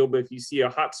whole field, but if you see a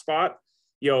hot spot,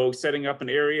 setting up an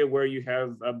area where you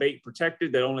have a bait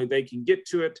protected that only they can get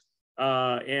to it.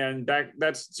 And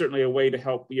that's certainly a way to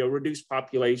help reduce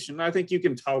population. I think you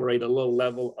can tolerate a low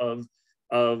level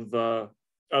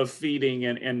of feeding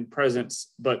and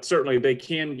presence, but certainly they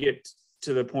can get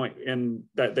to the point in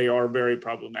that they are very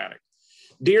problematic.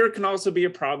 Deer can also be a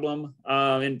problem,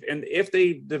 and if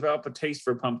they develop a taste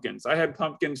for pumpkins. I had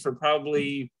pumpkins for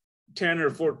probably 10 or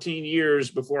 14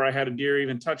 years before I had a deer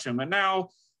even touch them, and now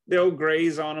they'll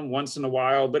graze on them once in a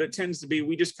while, but it tends to be,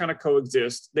 we just kind of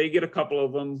coexist. They get a couple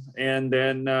of them, and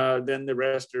then the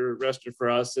rest are for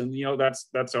us. And,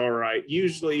 that's all right.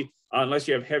 Usually, unless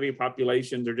you have heavy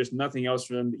populations or just nothing else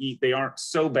for them to eat, they aren't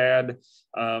so bad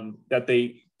that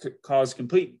they cause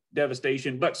complete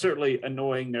devastation, but certainly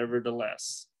annoying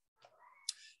nevertheless.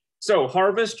 So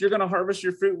harvest, you're going to harvest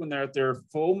your fruit when they're at their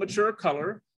full mature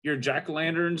color. Your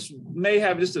jack-o'-lanterns may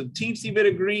have just a teensy bit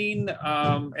of green,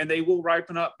 and they will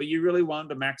ripen up, but you really want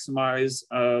to maximize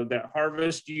that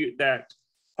harvest. That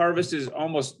harvest is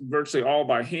almost virtually all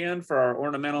by hand for our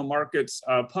ornamental markets.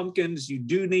 Pumpkins, you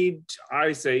do need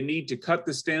to cut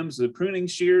the stems with pruning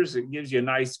shears. It gives you a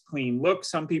nice clean look.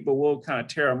 Some people will kind of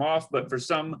tear them off, but for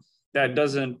some that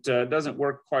doesn't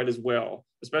work quite as well,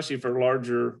 especially for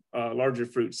larger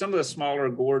fruit. Some of the smaller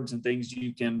gourds and things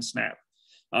you can snap.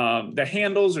 The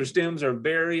handles or stems are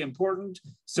very important.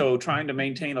 So trying to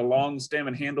maintain a long stem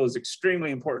and handle is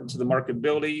extremely important to the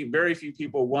marketability. Very few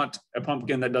people want a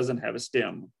pumpkin that doesn't have a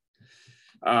stem.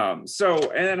 And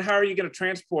then how are you going to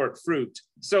transport fruit?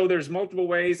 So there's multiple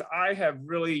ways. I have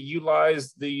really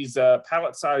utilized these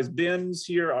pallet-sized bins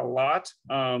here a lot.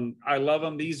 I love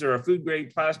them. These are a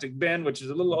food-grade plastic bin, which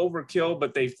is a little overkill,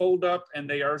 but they fold up and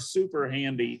they are super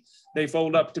handy. They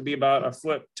fold up to be about a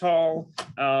foot tall.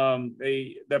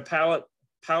 The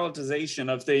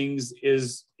palletization of things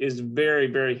is very,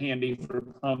 very handy for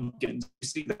pumpkins. You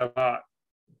see that a lot.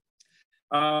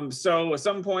 So at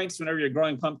some points, whenever you're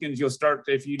growing pumpkins, you'll start,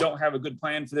 if you don't have a good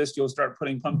plan for this, you'll start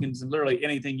putting pumpkins in literally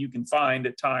anything you can find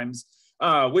at times,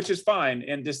 which is fine.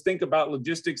 And just think about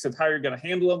logistics of how you're going to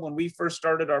handle them. When we first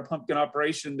started our pumpkin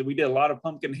operation, we did a lot of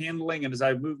pumpkin handling. And as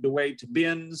I moved away to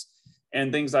bins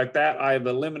and things like that, I've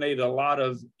eliminated a lot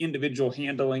of individual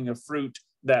handling of fruit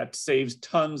that saves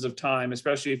tons of time,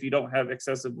 especially if you don't have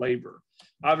excessive labor.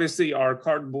 Obviously, our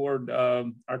cardboard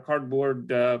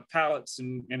pallets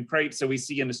and crates that we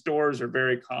see in the stores are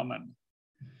very common.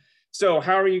 So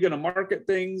how are you going to market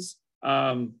things?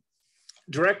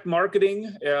 Direct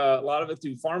marketing, a lot of it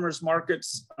through farmers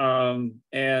markets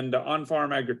and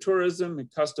on-farm agritourism and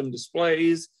custom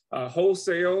displays.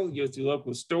 Wholesale, through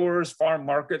local stores, farm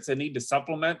markets that need to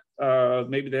supplement.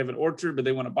 Maybe they have an orchard, but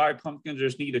they want to buy pumpkins,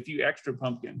 just need a few extra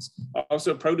pumpkins.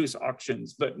 Also produce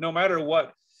auctions, but no matter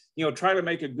what, try to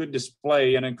make a good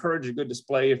display and encourage a good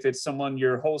display. If it's someone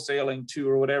you're wholesaling to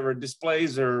or whatever,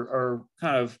 displays are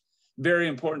kind of very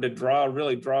important to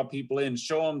really draw people in,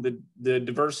 show them the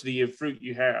diversity of fruit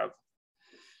you have.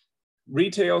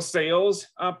 Retail sales,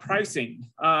 pricing,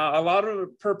 a lot of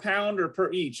it per pound or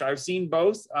per each. I've seen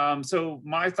both. So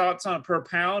my thoughts on per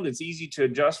pound, it's easy to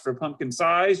adjust for pumpkin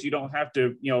size. You don't have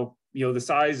to, the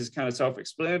size is kind of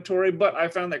self-explanatory, but I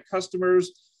found that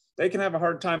customers, they can have a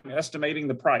hard time estimating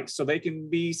the price. So they can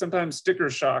be sometimes sticker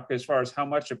shock as far as how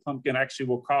much a pumpkin actually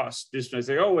will cost. Just to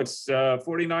say, oh, it's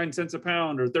 49 cents a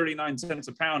pound or 39 cents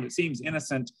a pound. It seems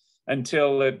innocent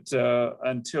until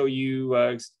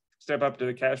you step up to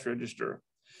the cash register.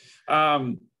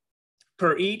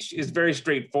 Per each is very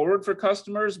straightforward for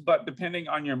customers, but depending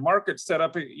on your market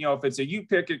setup, if it's a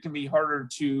U-pick, it can be harder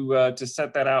to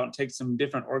set that out and take some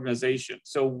different organization.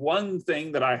 So one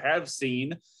thing that I have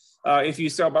seen if you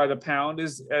sell by the pound,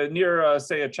 is near,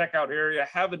 say, a checkout area,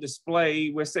 have a display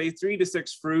with, say, 3 to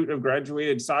 6 fruit of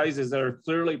graduated sizes that are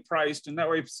clearly priced. And that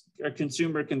way a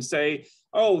consumer can say,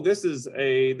 oh, this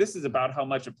is about how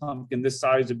much a pumpkin this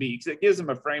size would be. Because it gives them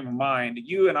a frame of mind.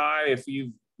 You and I, if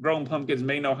you've grown pumpkins,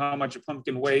 may know how much a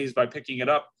pumpkin weighs by picking it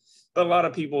up. But a lot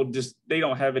of people just, they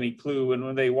don't have any clue. And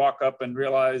when they walk up and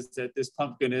realize that this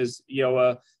pumpkin is,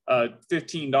 a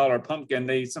 $15 pumpkin,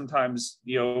 they sometimes,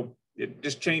 it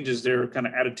just changes their kind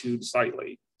of attitude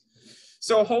slightly.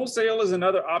 So wholesale is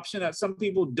another option that some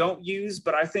people don't use,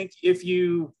 but I think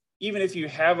even if you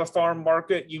have a farm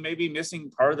market, you may be missing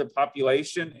part of the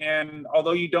population. And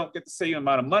although you don't get the same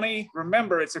amount of money,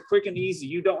 remember, it's a quick and easy.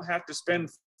 You don't have to spend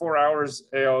 4 hours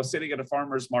sitting at a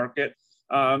farmer's market.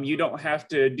 You don't have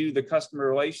to do the customer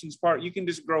relations part. You can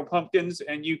just grow pumpkins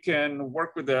and you can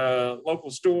work with a local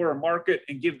store or market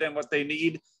and give them what they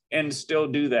need and still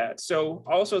do that. So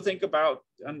also think about,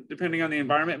 depending on the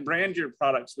environment, brand your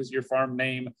products with your farm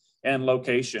name and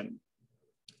location.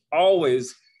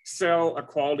 Always sell a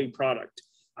quality product.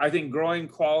 I think growing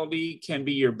quality can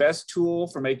be your best tool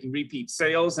for making repeat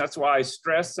sales. That's why I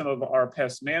stress some of our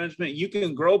pest management. You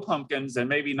can grow pumpkins and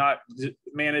maybe not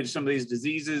manage some of these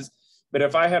diseases. But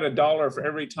if I had $1 for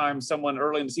every time someone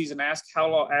early in the season asked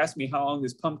me how long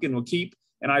this pumpkin will keep,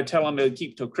 and I tell them it'll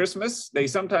keep till Christmas, they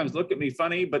sometimes look at me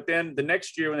funny. But then the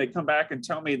next year when they come back and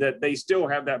tell me that they still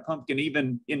have that pumpkin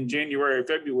even in January or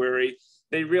February,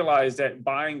 they realize that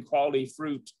buying quality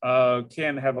fruit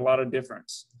can have a lot of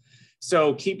difference.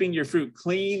 So keeping your fruit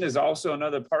clean is also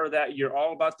another part of that. You're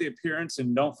all about the appearance,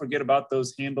 and don't forget about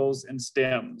those handles and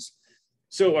stems.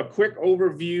 So a quick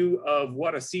overview of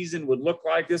what a season would look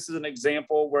like. This is an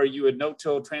example where you would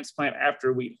no-till transplant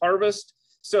after wheat harvest.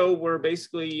 So we're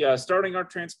basically starting our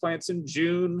transplants in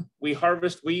June. We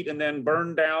harvest wheat and then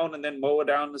burn down and then mow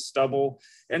down the stubble.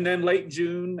 And then late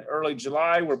June, early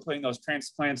July, we're putting those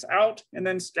transplants out and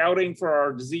then scouting for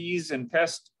our disease and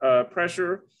pest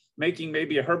pressure, making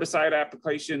maybe a herbicide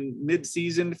application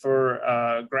mid-season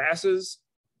for grasses.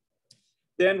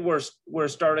 Then we're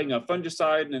starting a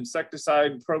fungicide and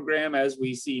insecticide program as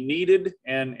we see needed,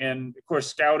 and of course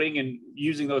scouting and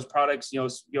using those products.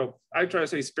 I try to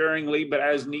say sparingly, but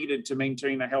as needed to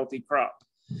maintain a healthy crop.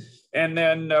 And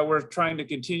then we're trying to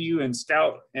continue and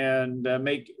scout and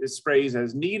make sprays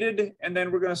as needed. And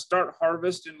then we're going to start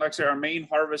harvest, and like I say, our main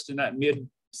harvest in that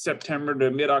mid-September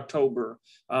to mid-October,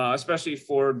 especially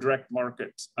for direct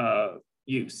market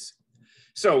use.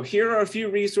 So here are a few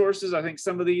resources. I think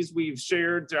some of these we've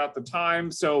shared throughout the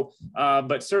time. So,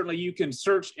 but certainly you can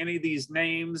search any of these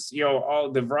names,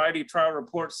 all the variety trial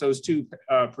reports, those 2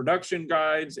 production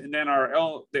guides, and then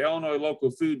the Illinois Local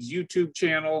Foods YouTube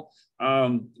channel.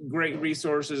 Great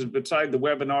resources beside the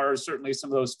webinars, certainly some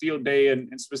of those field day and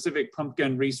specific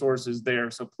pumpkin resources there.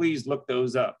 So please look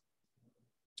those up.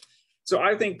 So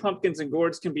I think pumpkins and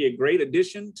gourds can be a great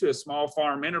addition to a small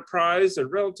farm enterprise. They're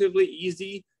relatively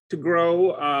easy to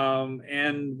grow,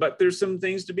 but there's some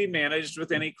things to be managed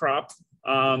with any crop.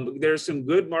 There's some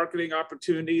good marketing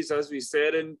opportunities, as we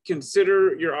said, and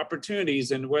consider your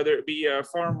opportunities, and whether it be a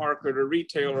farm market or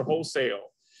retail or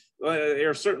wholesale. There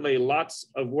are certainly lots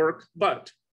of work,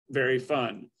 but very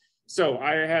fun. So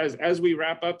as we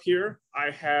wrap up here,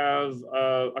 I have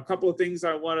a couple of things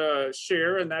I want to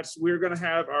share, and that's we're going to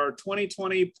have our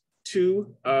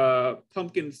 2022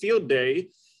 Pumpkin Field Day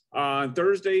on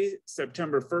Thursday,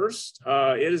 September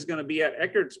 1st. It is going to be at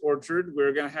Eckert's Orchard.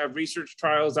 We're going to have research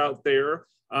trials out there.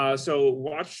 So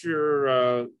watch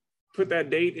put that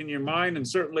date in your mind, and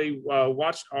certainly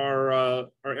watch our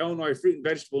Illinois Fruit and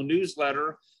Vegetable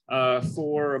newsletter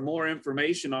for more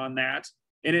information on that.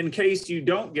 And in case you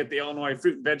don't get the Illinois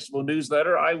Fruit and Vegetable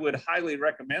newsletter, I would highly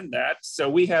recommend that. So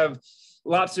we have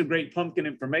lots of great pumpkin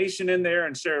information in there,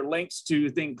 and share links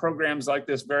to programs like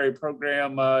this very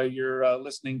program you're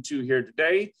listening to here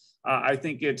today. I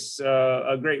think it's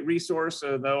a great resource,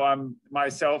 though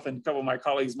myself and a couple of my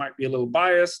colleagues might be a little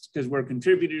biased because we're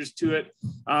contributors to it.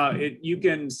 You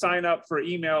can sign up for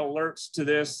email alerts to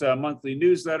this monthly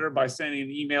newsletter by sending an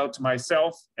email to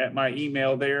myself at my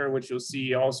email there, which you'll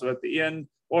see also at the end,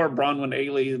 or Bronwyn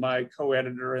Ailey, my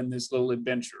co-editor in this little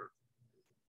adventure.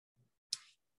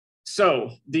 So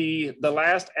the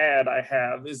last ad I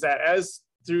have is that as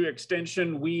through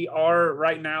Extension, we are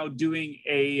right now doing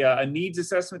a needs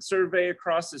assessment survey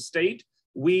across the state.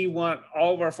 We want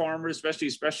all of our farmers,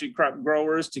 especially crop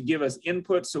growers, to give us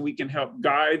input so we can help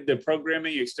guide the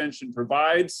programming Extension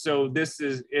provides. So this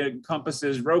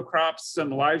encompasses row crops,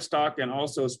 some livestock, and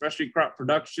also specialty crop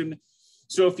production.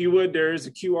 So if you would, there is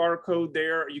a QR code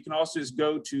there. You can also just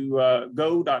go to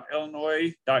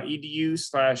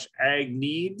go.illinois.edu/ag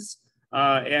needs.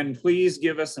 and please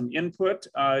give us some input.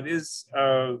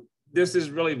 This is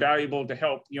really valuable to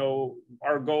help.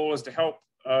 Our goal is to help,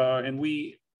 and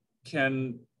we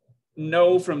can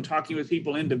know from talking with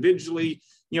people individually,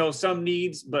 some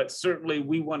needs, but certainly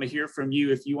we want to hear from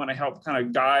you if you want to help kind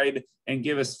of guide and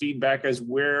give us feedback as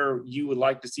where you would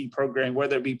like to see programming,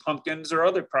 whether it be pumpkins or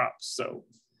other crops.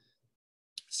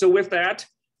 So with that,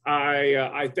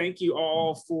 I thank you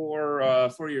all for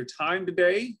your time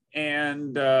today,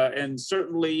 and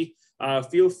certainly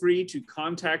feel free to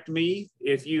contact me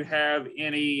if you have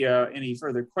any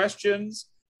further questions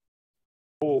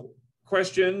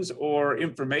or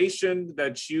information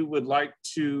that you would like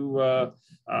to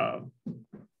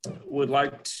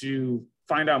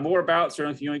find out more about.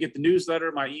 Certainly, if you want to get the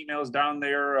newsletter, my email is down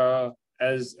there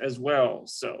as well.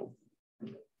 So.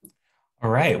 All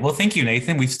right. Well, thank you,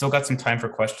 Nathan. We've still got some time for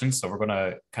questions, so we're going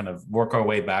to kind of work our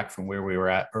way back from where we were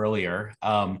at earlier.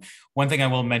 One thing I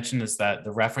will mention is that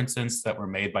the references that were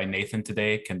made by Nathan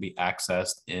today can be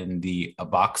accessed in the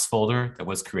box folder that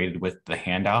was created with the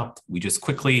handout. We just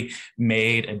quickly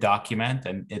made a document,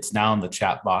 and it's now in the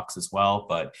chat box as well.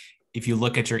 But if you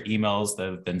look at your emails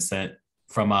that have been sent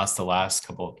from us the last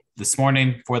couple this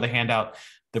morning for the handout,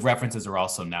 the references are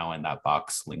also now in that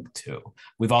box link too.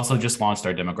 We've also just launched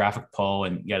our demographic poll,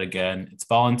 and yet again, it's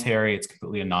voluntary, it's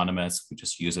completely anonymous. We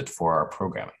just use it for our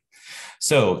programming.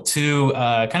 So to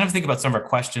kind of think about some of our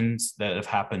questions that have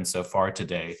happened so far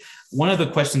today, one of the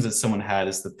questions that someone had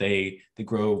is that they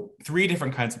grow 3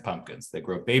 different kinds of pumpkins. They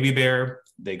grow baby bear,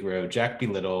 they grow Jack Be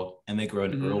Little, and they grow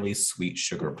an early sweet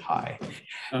sugar pie.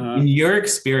 In your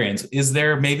experience, is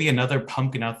there maybe another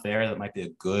pumpkin out there that might be a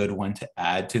good one to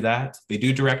add to that? They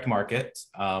do direct market,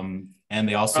 and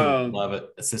they also love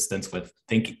assistance with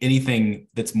anything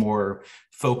that's more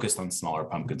focused on smaller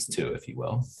pumpkins too, if you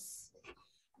will.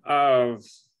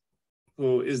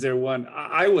 Is there one?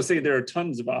 I will say there are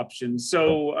tons of options.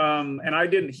 So, and I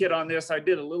didn't hit on this. I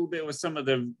did a little bit with some of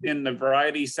in the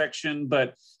variety section,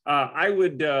 but I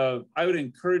would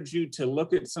encourage you to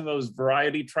look at some of those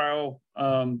variety trial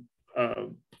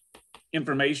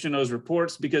information, those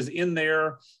reports, because in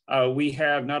there we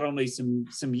have not only some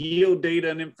yield data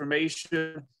and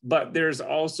information, but there's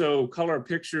also color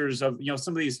pictures of,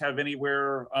 some of these have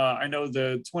anywhere, I know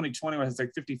the 2020 one has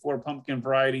like 54 pumpkin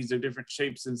varieties of different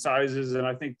shapes and sizes, and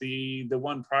I think the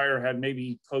one prior had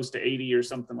maybe close to 80 or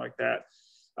something like that.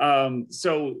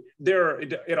 So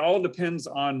it all depends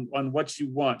on what you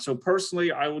want. So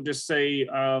personally, I will just say,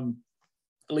 at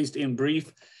least in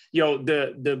brief,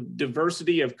 the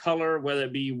diversity of color, whether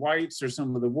it be whites or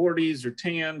some of the warties or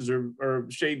tans or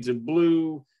shades of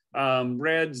blue,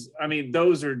 reds. I mean,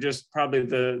 those are just probably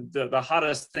the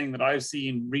hottest thing that I've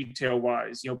seen retail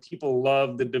wise. People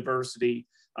love the diversity.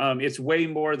 It's way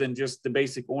more than just the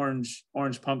basic orange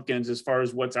pumpkins as far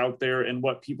as what's out there and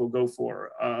what people go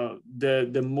for.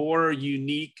 The more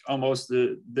unique, almost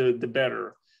the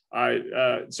better.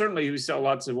 Certainly we sell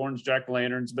lots of orange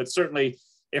jack-o'-lanterns, but certainly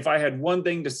if I had one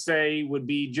thing to say would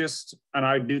be just, and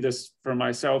I do this for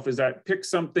myself, is that pick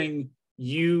something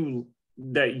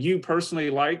that you personally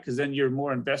like, because then you're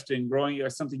more invested in growing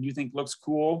something you think looks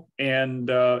cool, and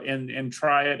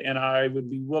try it. And I would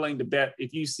be willing to bet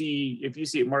if you see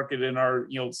it marketed in our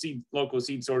local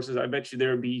seed sources, I bet you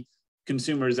there would be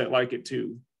consumers that like it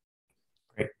too.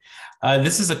 Great.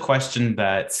 This is a question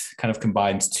that kind of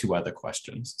combines 2 other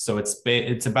questions. So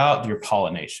it's about your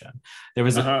pollination. There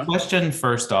was a question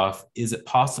first off, is it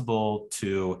possible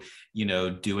to,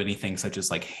 do anything such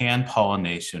as like hand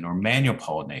pollination or manual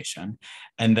pollination?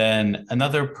 And then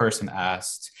another person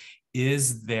asked,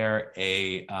 is there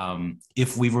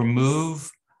if we remove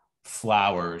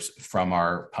flowers from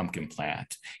our pumpkin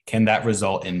plant, can that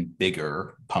result in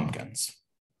bigger pumpkins?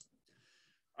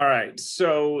 All right,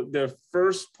 so the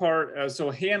first part,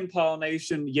 so hand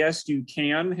pollination, yes, you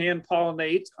can hand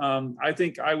pollinate. I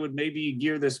think I would maybe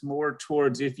gear this more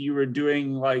towards if you were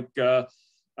doing like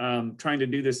trying to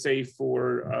do this, say,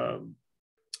 for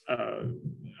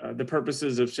the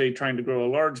purposes of, say, trying to grow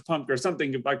a large pumpkin or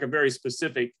something like a very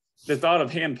specific. The thought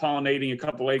of hand pollinating a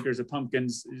couple acres of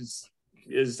pumpkins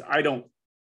is I don't,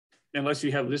 unless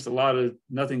you have just a lot of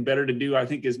nothing better to do, I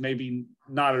think is maybe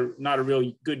not a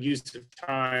real good use of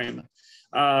time.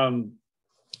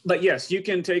 But yes, you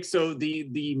can take, so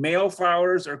the male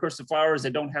flowers, or of course the flowers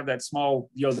that don't have that small,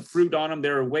 the fruit on them,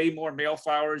 there are way more male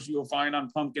flowers you will find on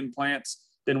pumpkin plants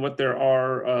than what there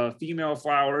are female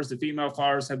flowers. The female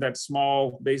flowers have that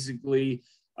small, basically,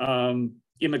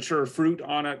 immature fruit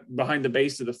on it behind the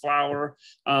base of the flower.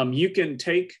 You can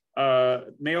take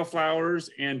male flowers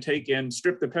and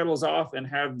strip the petals off and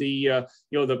have the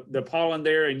the pollen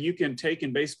there, and you can take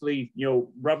and basically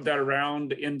rub that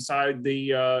around inside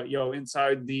the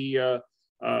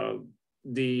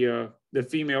the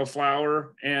female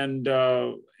flower, and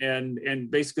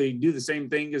basically do the same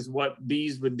thing as what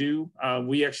bees would do.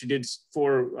 We actually did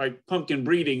for like pumpkin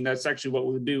breeding. That's actually what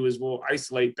we would do, is we'll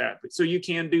isolate that. So you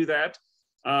can do that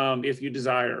if you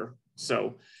desire.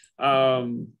 So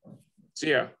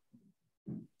yeah.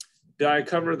 Did I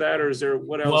cover that, or is there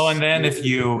what else? Well, and then if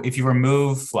you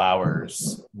remove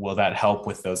flowers, will that help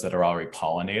with those that are already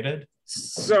pollinated?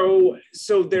 So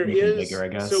there is bigger, I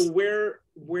guess. So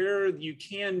where you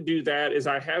can do that is,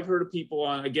 I have heard of people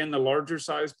on, again, the larger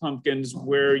size pumpkins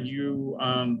where you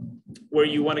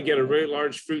want to get a really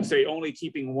large fruit, say only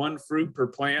keeping one fruit per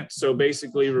plant. So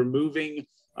basically removing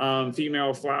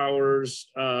female flowers,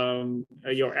 add on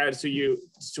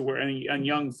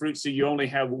young fruit, so you only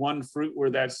have one fruit where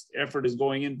that effort is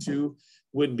going into,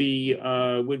 would be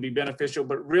beneficial.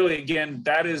 But really, again,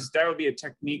 that would be a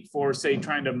technique for, say,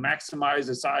 trying to maximize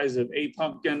the size of a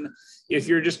pumpkin. If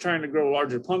you're just trying to grow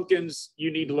larger pumpkins,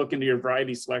 you need to look into your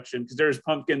variety selection, because there's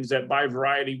pumpkins that by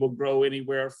variety will grow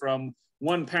anywhere from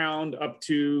 1 pound up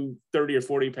to 30 or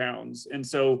 40 pounds. And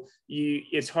so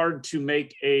it's hard to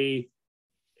make a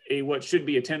what should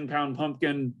be a 10-pound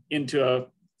pumpkin into a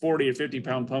 40 or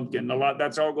 50-pound pumpkin.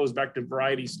 That's all goes back to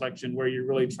variety selection, where you're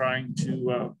really trying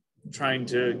to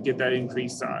get that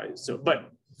increased size. So, but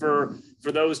for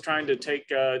those trying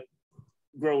to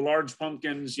grow large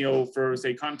pumpkins, for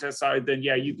say contest side, then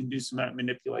yeah, you can do some of that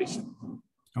manipulation.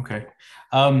 Okay.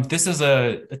 This is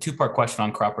a two-part question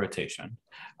on crop rotation.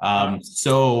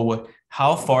 So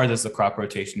how far does the crop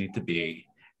rotation need to be?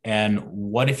 And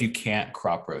what if you can't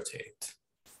crop rotate?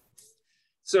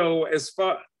 So as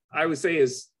far, I would say,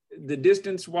 is the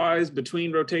distance wise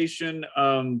between rotation,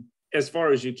 as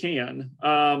far as you can.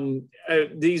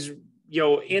 These,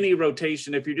 any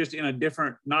rotation, if you're just in a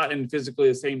different, not in physically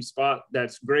the same spot,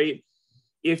 that's great.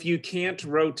 If you can't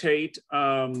rotate,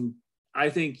 I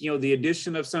think, the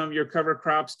addition of some of your cover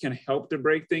crops can help to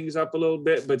break things up a little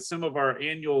bit, but some of our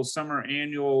summer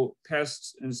annual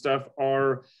pests and stuff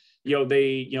are,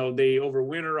 they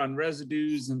overwinter on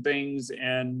residues and things,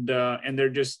 and they're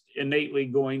just innately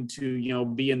going to,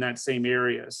 be in that same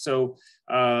area. So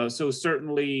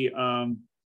certainly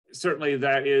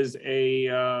that is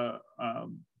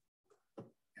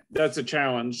that's a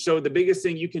challenge. So the biggest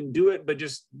thing, you can do it, but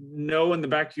just know in the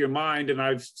back of your mind, and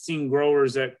I've seen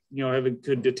growers that,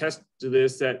 could attest to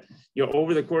this, that,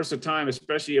 over the course of time,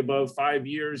 especially above 5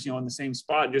 years, in the same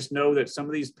spot, just know that some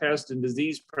of these pest and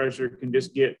disease pressure can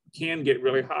get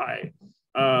really high.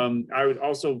 I would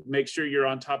also make sure you're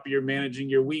on top of managing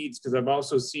your weeds, because I've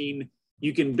also seen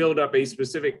you can build up a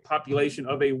specific population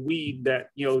of a weed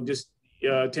that,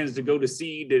 tends to go to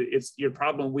seed. It's your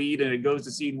problem weed, and it goes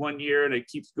to seed 1 year and it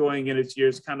keeps going, and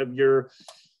it's kind of your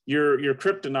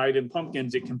kryptonite in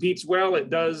pumpkins. It competes well,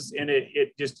 it does, and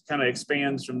it just kind of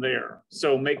expands from there.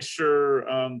 So make sure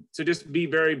to just be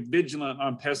very vigilant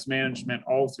on pest management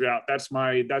all throughout. That's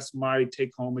my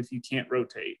take home if you can't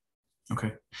rotate.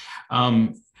 Okay.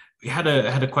 We had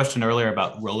a question earlier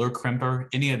about roller crimper.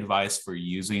 Any advice for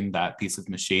using that piece of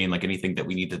machine? Like anything that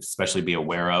we need to especially be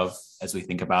aware of as we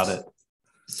think about it?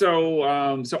 So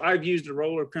I've used a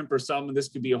roller crimper some, and this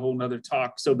could be a whole nother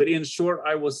talk. But in short,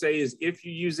 I will say is, if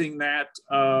you're using that,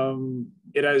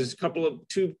 it has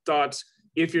two thoughts.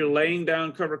 If you're laying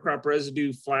down cover crop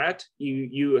residue flat,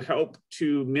 you help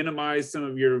to minimize some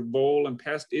of your vole and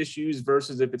pest issues,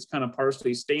 versus if it's kind of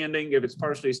partially standing. If it's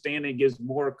partially standing, it gives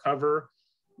more cover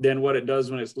than what it does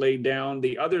when it's laid down.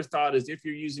 The other thought is, if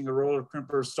you're using a roller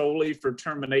crimper solely for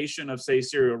termination of, say,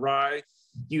 cereal rye,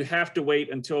 you have to wait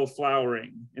until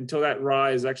flowering, until that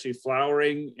rye is actually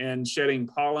flowering and shedding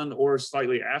pollen, or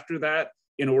slightly after that,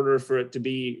 in order for it to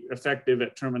be effective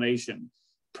at termination.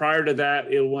 Prior to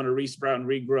that, it'll want to resprout and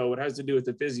regrow. It has to do with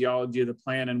the physiology of the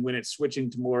plant and when it's switching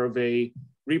to more of a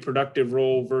reproductive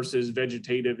role versus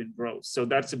vegetative in growth. So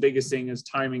that's the biggest thing, is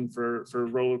timing for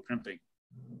roller crimping.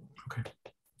 Okay.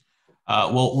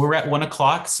 Well, we're at 1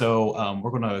 o'clock, so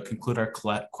we're going to conclude our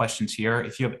questions here.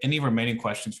 If you have any remaining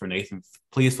questions for Nathan,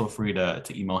 please feel free to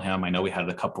email him. I know we had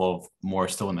a couple of more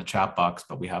still in the chat box,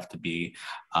 but we have to be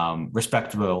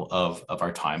respectful of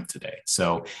our time today.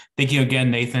 So thank you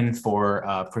again, Nathan,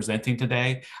 for presenting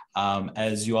today.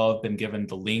 As you all have been given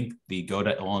the link, the go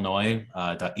to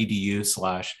illinois.edu/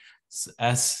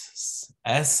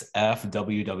 SFWW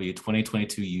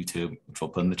 2022 YouTube, which we'll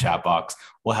put in the chat box.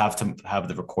 We'll have to have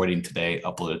the recording today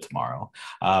uploaded tomorrow.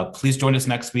 Please join us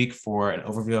next week for an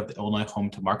overview of the Illinois Home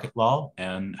to Market Law,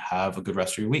 and have a good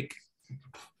rest of your week.